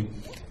actually,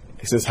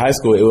 since high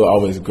school, it would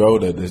always grow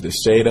the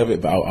shade of it,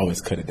 but I would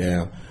always cut it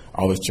down,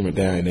 always trim it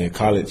down. And then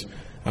college,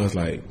 I was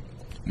like,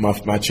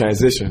 my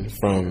transition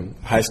from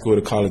high school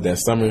to college, that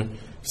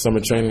summer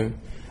training,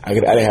 I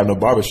didn't have no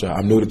barbershop.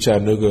 I'm new to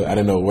Chattanooga. I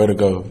didn't know where to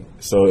go.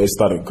 So it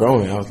started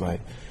growing. I was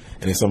like,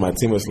 and then so my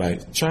team was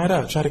like, try it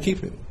out, try to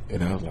keep it.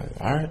 And I was like,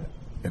 all right.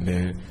 And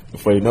then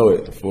before you know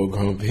it, full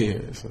grown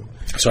beard.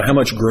 So how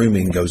much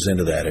grooming goes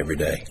into that every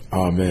day?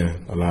 Oh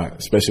man, a lot,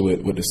 especially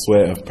with the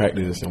sweat of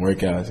practice and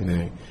workouts. And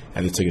then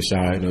I had to take a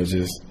shower.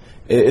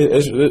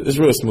 It's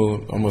real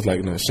smooth, almost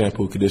like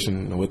shampoo,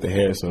 conditioner with the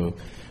hair. So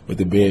with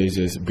the beard, it's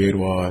just beard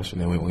wash,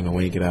 and then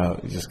when you get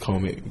out, you just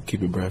comb it,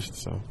 keep it brushed.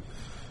 So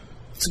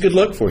it's a good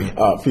look for you.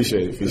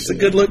 Appreciate it. It's a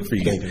good look for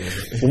you. Thank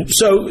you.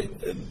 So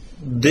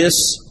this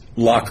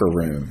locker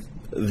room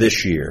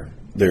this year,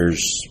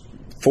 there's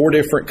 4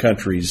 different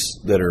countries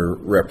that are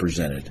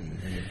represented.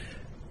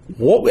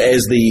 What,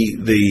 as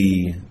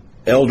the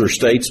elder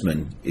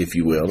statesman, if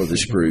you will, of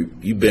this group,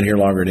 you've been here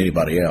longer than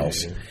anybody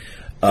else.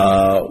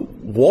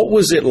 What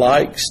was it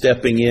like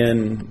stepping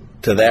in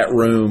to that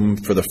room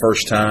for the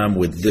first time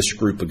with this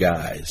group of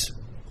guys?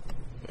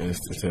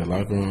 It's a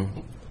locker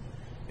room.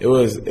 It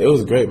was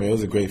great, man. It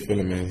was a great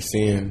feeling, man.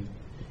 Seeing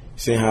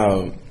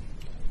how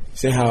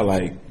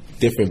like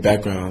different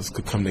backgrounds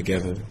could come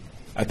together.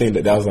 I think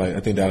that was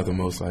the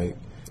most like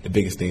the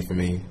biggest thing for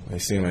me.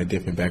 Like seeing like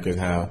different backgrounds,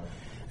 how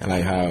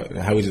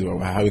we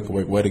could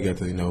work well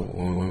together.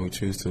 When we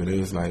choose to. And it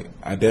was like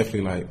I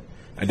definitely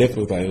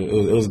was like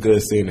it was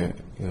good seeing that.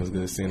 It was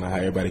good seeing like how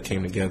everybody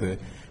came together,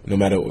 no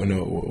matter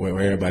where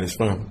everybody's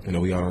from.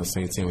 We all on the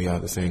same team. We all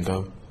have the same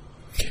goal.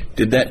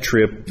 Did that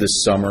trip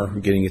this summer,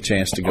 getting a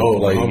chance to go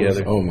play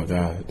together? Oh my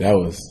God, that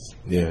was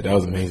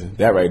amazing.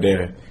 That right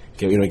there,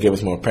 gave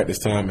us more practice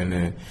time, and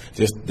then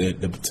just the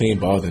team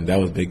bonding. That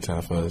was big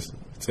time for us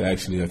to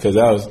actually, because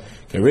that was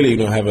really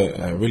have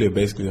a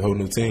basically a whole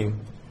new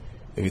team.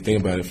 If you think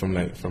about it, from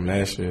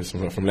last year's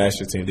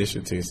team, this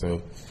year's team.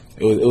 So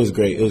it was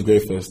great. It was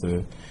great for us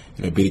to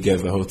be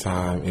together the whole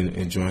time and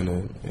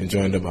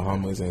enjoying the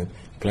Bahamas and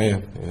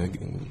playing.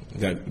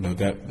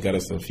 Got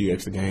us a few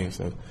extra games.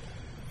 So.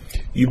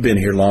 You've been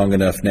here long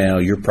enough now.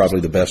 You're probably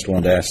the best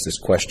one to ask this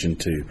question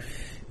to.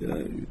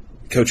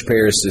 Coach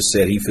Paris has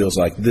said he feels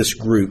like this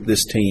group,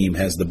 this team,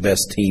 has the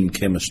best team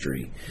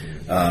chemistry.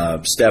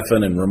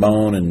 Stefan and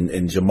Ramon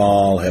and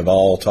Jamal have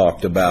all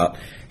talked about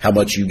how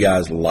much you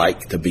guys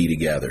like to be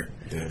together.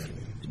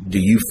 Definitely. Do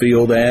you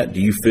feel that? Do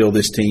you feel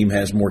this team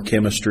has more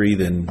chemistry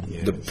than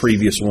the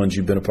previous ones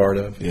you've been a part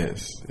of?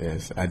 Yes,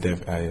 I do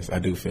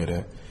feel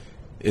that.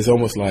 It's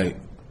almost like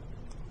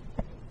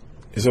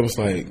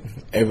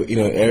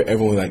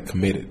everyone's like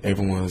committed.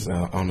 Everyone's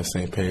on the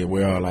same page.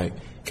 We're all like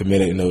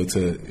committed,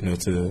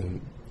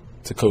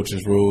 to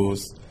coach's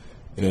rules,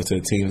 to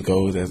the team's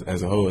goals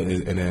as a whole,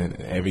 and then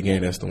every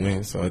game that's to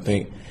win. So I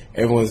think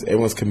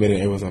everyone's committed.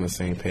 Everyone's on the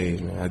same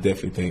page, man. I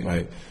definitely think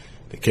like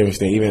the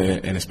chemistry, even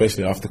and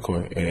especially off the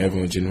court, and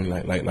everyone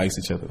genuinely likes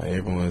each other. Like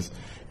everyone's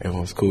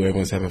cool.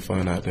 Everyone's having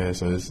fun out there.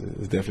 So it's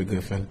definitely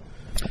good fun.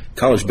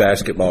 College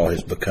basketball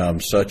has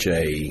become such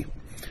a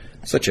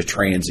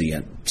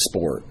transient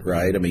sport,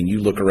 right? I mean,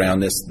 you look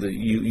around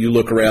you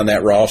look around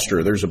that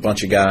roster. There's a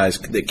bunch of guys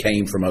that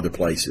came from other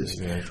places.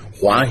 Exactly.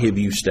 Why have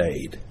you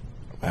stayed?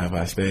 Why have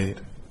I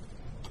stayed?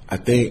 I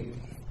think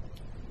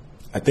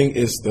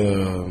it's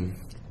the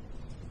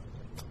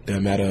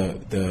matter.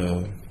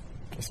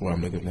 That's what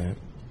I'm looking at.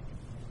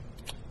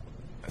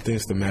 I think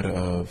it's the matter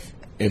of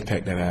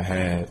impact that I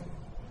had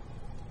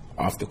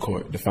off the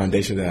court, the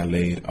foundation that I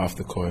laid off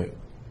the court.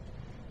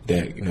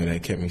 That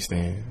kept me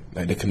staying.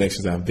 Like the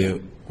connections I've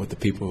built with the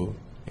people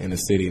in the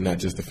city, not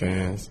just the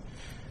fans.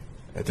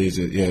 I think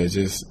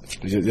just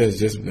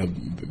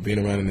being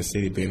around in the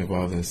city, being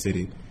involved in the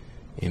city,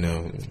 and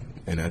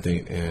I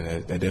think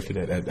that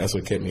definitely that's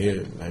what kept me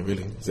here. Like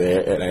really, so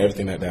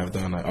everything that I've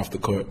done like off the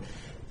court,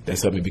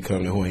 that's helped me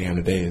become who I am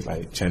today. Is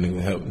like trying to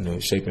help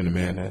shaping the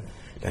man that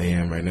I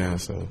am right now.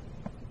 So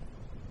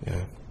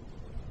yeah.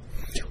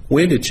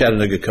 When did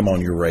Chattanooga come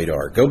on your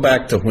radar? Go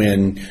back to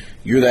when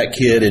you're that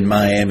kid in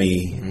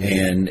Miami,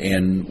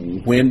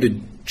 and when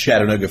did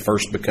Chattanooga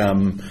first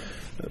become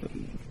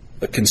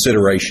a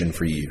consideration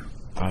for you?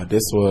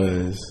 This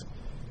was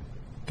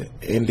the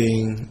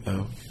ending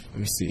of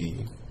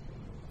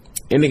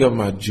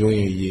my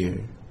junior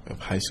year of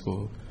high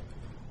school.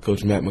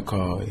 Coach Matt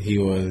McCall, he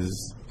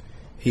was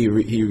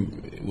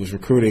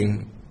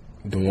recruiting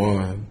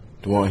DeJuan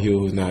Hill,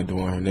 who's not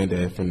DeJuan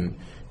Hernandez, from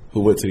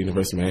who went to the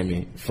University of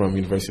Miami from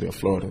University of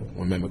Florida.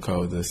 When Matt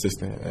McCall was the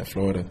assistant at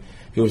Florida,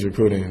 he was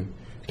recruiting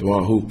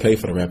DeJuan, who played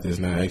for the Raptors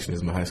now. Actually,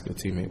 is my high school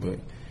teammate, but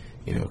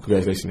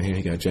congratulations to him.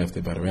 He got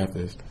drafted by the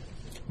Raptors.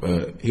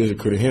 But he was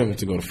recruiting him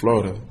to go to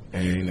Florida,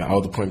 and I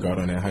was the point guard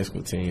on that high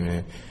school team.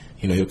 And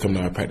he'll come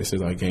to our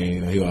practices, our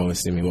game. He'll always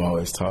see me. We'll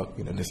always talk,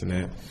 this and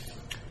that.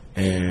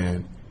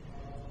 And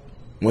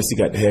once he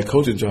got the head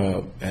coaching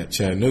job at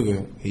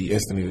Chattanooga, he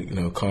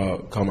instantly,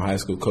 called my high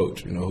school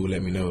coach, who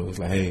let me know. It was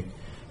like, hey,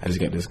 I just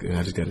got this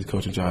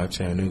coaching job at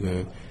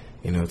Chattanooga.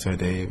 Tell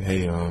Dave,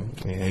 hey, tell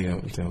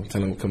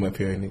him to come up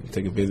here and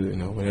take a visit,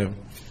 whatever.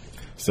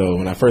 So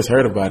when I first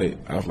heard about it,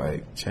 I was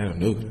like,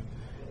 Chattanooga,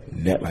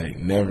 never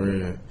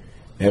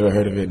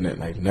heard of it,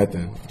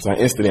 nothing. So I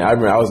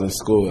remember I was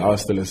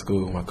still in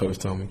school. My coach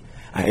told me.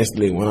 I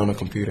instantly went on the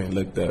computer and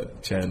looked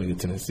up Chattanooga,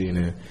 Tennessee, and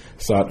then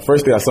the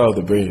first thing I saw was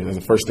the bridge. That's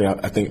the first thing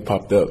I think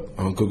popped up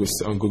on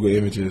Google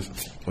Images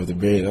was the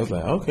bridge. I was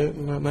like, okay,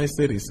 nice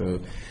city. So,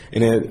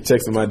 and then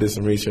checked some, I did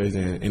some research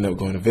and ended up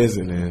going to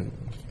visit, and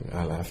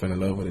I fell in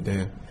love with it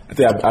then. I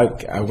think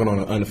I went on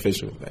an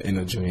unofficial in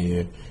the junior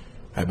year,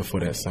 right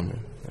before that summer.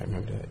 I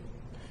remember that,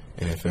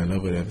 and I fell in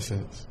love with it ever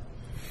since.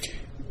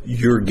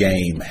 Your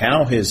game,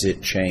 how has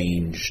it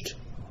changed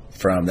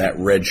from that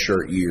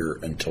redshirt year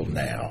until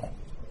now?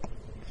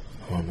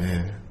 Oh,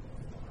 man.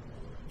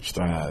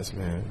 Strides,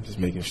 man. Just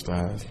making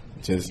strides.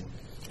 Just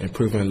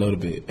improving a little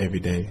bit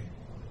every day.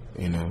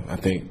 I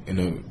think,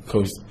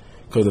 Coach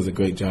does a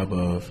great job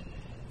of,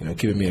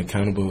 keeping me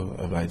accountable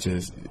of,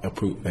 just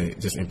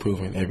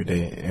improving every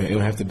day. And it don't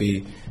have to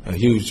be a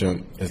huge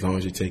jump as long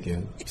as you're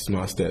taking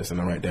small steps in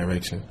the right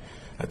direction.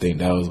 I think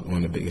that was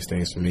one of the biggest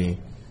things for me,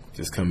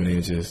 just coming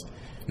in, just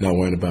not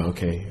worrying about,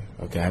 okay,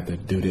 I have to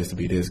do this to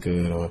be this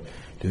good or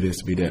do this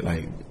to be that.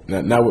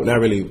 Not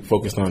really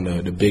focused on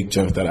the big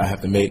jumps that I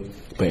have to make,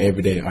 but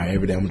every day,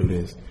 every day I'm going to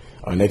do this.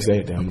 Or next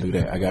day, I'm going to do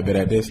that. I got better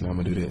at this, and I'm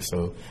going to do this.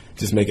 So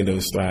just making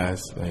those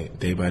strides,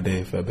 day by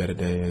day for a better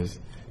day is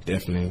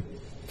definitely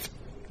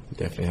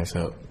has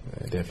helped.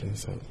 Definitely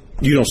has helped.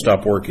 You don't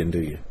stop working,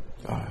 do you?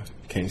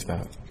 Can't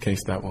stop. Can't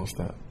stop, won't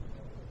stop.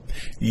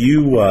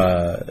 You,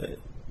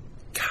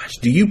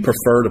 do you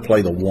prefer to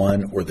play the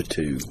 1 or the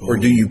 2, or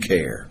do you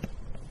care?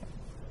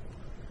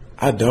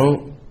 I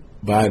don't,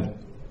 but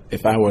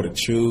if I were to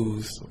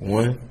choose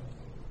one,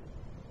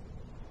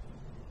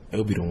 it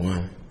would be the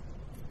 1.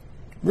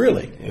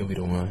 Really? It would be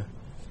the 1.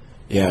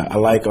 Yeah, I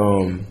like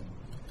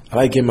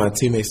getting my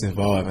teammates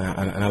involved,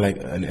 and I like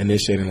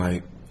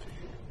initiating,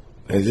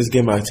 just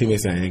getting my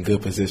teammates in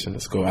good position to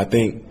score. I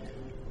think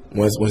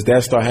once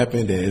that start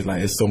happening, then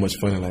it's so much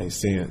fun to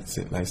seeing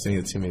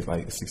your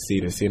teammates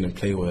succeed and seeing them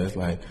play well. It's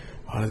like,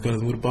 let's go,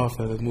 let's move the ball,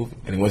 let's move.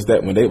 And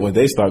when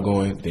they start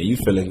going, then you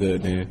feeling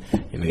good. Then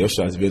your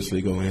shots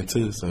eventually go in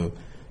too. So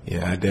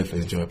yeah, I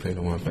definitely enjoy playing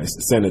the 1.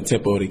 Setting the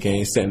tempo of the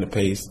game, setting the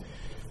pace.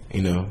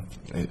 And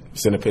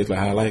setting the pace like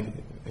how I like it.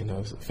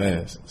 It's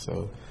fast.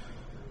 So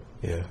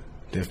yeah,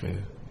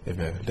 definitely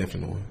the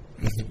 1.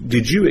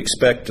 Did you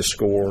expect to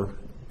score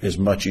as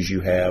much as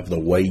you have, the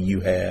way you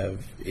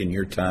have in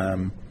your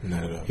time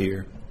Not at all.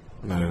 here?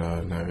 Not at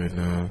all. Not right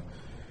now.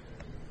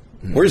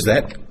 Where's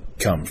that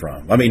come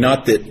from?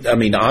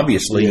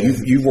 Obviously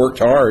you've worked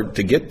hard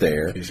to get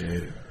there.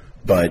 Appreciate it.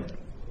 But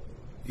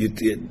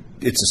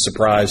it's a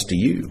surprise to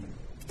you.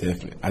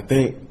 Definitely. I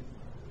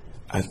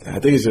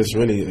think it's just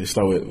really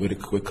start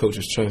with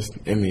Coach's trust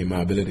in me and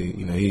my ability.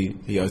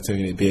 He always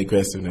telling me to be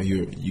aggressive.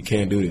 You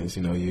can do this.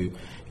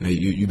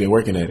 You've been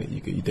working at it.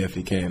 You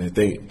definitely can. I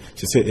think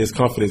just his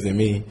confidence in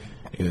me,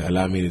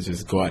 allowed me to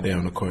just go out there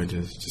on the court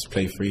and just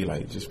play free,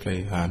 just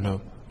play how I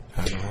know.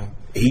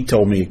 He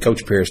told me,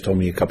 Coach Paris told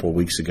me a couple of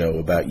weeks ago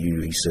about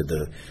you. He said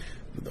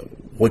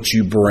what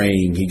you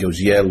bring. He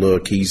goes, yeah,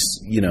 look, he's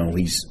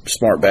a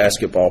smart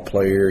basketball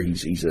player.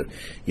 He's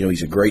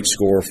a great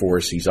scorer for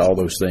us. He's all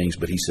those things.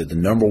 But he said the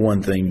number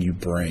one thing you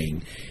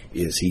bring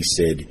is, he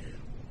said,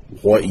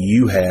 what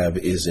you have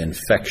is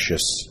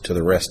infectious to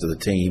the rest of the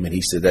team. And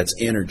he said that's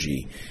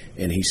energy.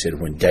 And he said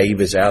when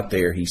Dave is out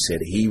there, he said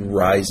he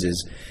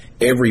rises.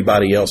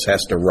 Everybody else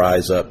has to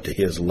rise up to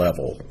his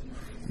level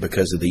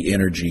because of the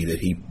energy that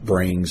he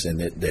brings and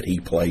that he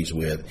plays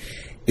with.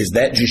 Is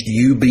that just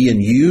you being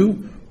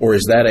you, or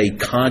is that a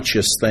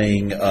conscious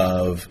thing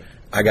of,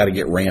 I got to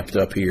get ramped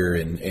up here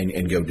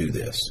and go do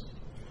this?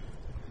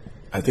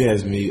 I think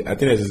that's me. I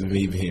think that's just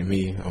me being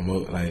me on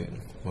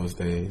most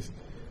days.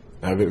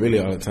 Really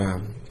all the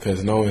time.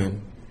 Because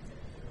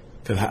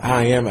how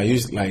I am,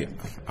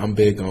 I'm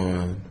big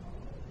on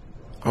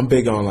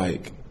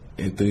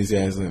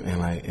enthusiasm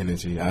and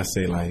energy. I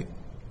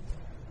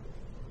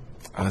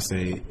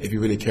say if you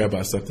really care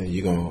about something,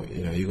 you're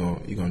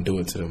gonna do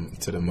it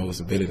to the most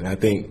ability. And I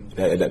think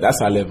that's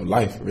how I live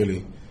life,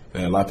 really.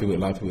 A lot of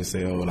people say,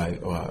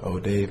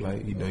 Dave,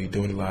 you're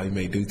doing a lot, you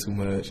may do too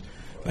much.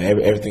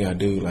 Everything I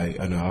do,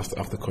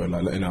 off the court,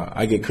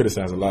 I get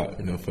criticized a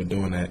lot, for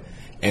doing that,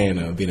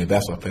 and being a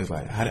basketball player.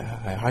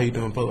 It's how you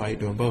doing both? How you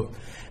doing both?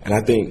 And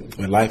I think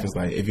when life is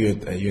if you're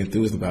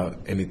enthused about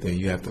anything,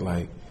 you have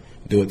to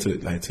do it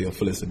to your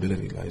fullest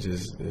ability.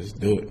 Just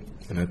do it.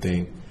 And I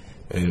think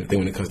And then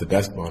when it comes to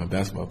basketball, on a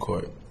basketball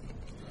court,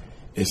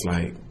 it's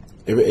like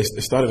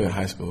it started in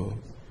high school.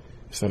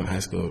 It started in high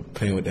school,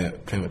 playing with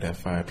that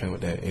fire, playing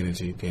with that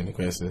energy, being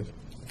aggressive.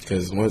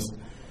 Because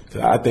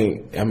I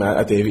think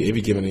if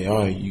you giving it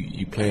all,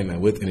 you playing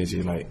that with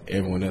energy, like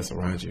everyone else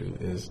around you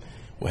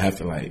will have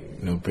to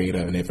bring it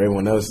up. And if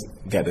everyone else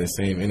got the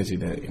same energy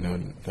that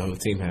the whole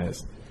team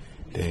has,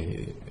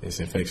 then it's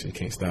infectious. You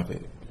can't stop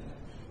it.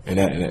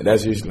 And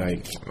that's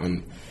usually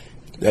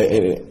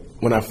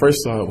when I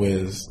first saw it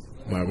was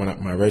my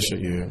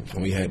redshirt year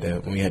when we had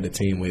the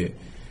team with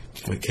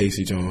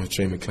Casey Jones,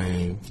 Trey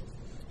McClain,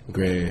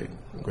 Greg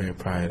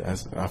Pride.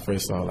 I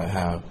first saw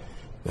how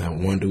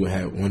one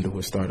dude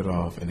would start it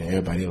off, and then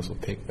everybody else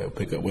would pick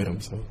up with him.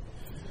 So,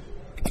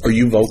 are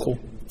you vocal?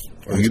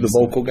 Are you the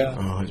vocal guy?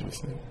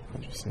 100%.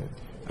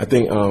 I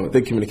think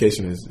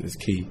communication is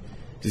key.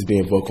 Just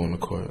being vocal on the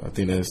court. I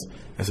think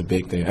that's a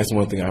big thing. That's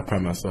one thing I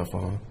pride myself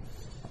on.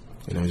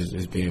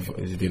 Just being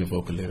a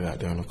vocal leader out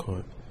there on the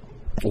court.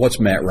 What's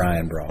Matt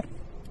Ryan brought?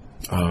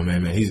 Oh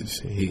man,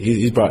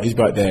 he's brought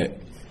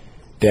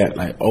that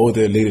like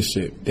older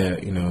leadership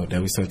that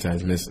we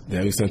sometimes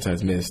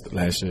missed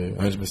last year,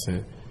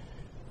 100%.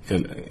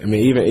 I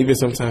mean, even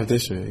sometimes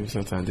this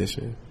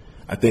year.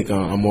 I think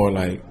I'm more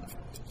like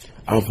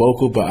I'm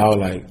vocal, but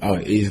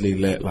I'll easily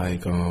let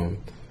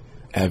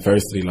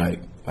adversity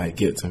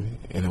get to me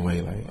in a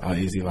way. Like I'll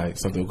easily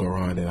something will go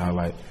wrong, and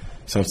I'll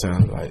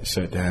sometimes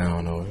shut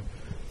down or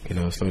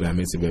slow down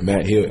mentally. But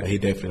Matt, he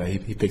definitely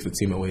he picks the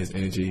team up with his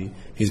energy.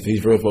 He's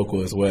real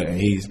vocal as well, and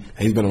he's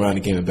been around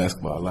the game of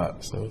basketball a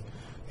lot, so.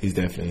 He's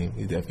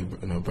definitely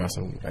brought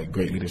some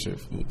great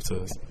leadership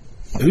to us.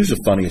 Who's the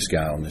funniest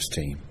guy on this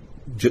team?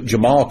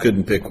 Jamal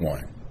couldn't pick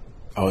one.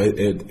 Oh,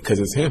 because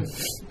it's him.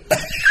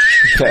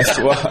 That's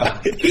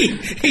why.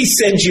 He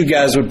said you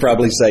guys would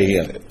probably say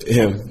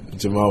him.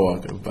 Jamal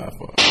Walker by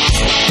far.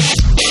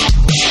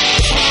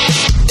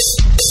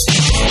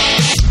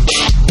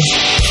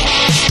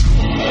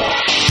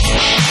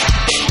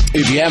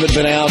 If you haven't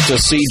been out to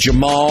see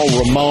Jamal,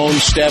 Ramon,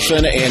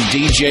 Stephen, and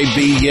DJ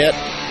B yet,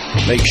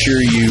 make sure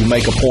you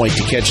make a point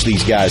to catch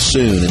these guys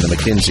soon in the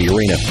McKenzie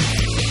Arena.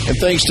 And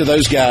thanks to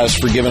those guys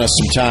for giving us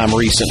some time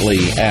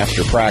recently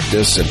after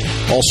practice. And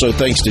also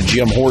thanks to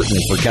Jim Horton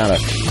for kind of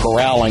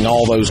corralling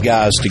all those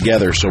guys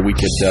together so we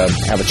could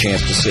have a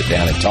chance to sit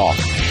down and talk.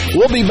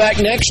 We'll be back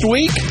next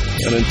week.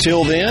 And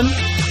until then,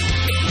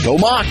 go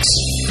Mocs!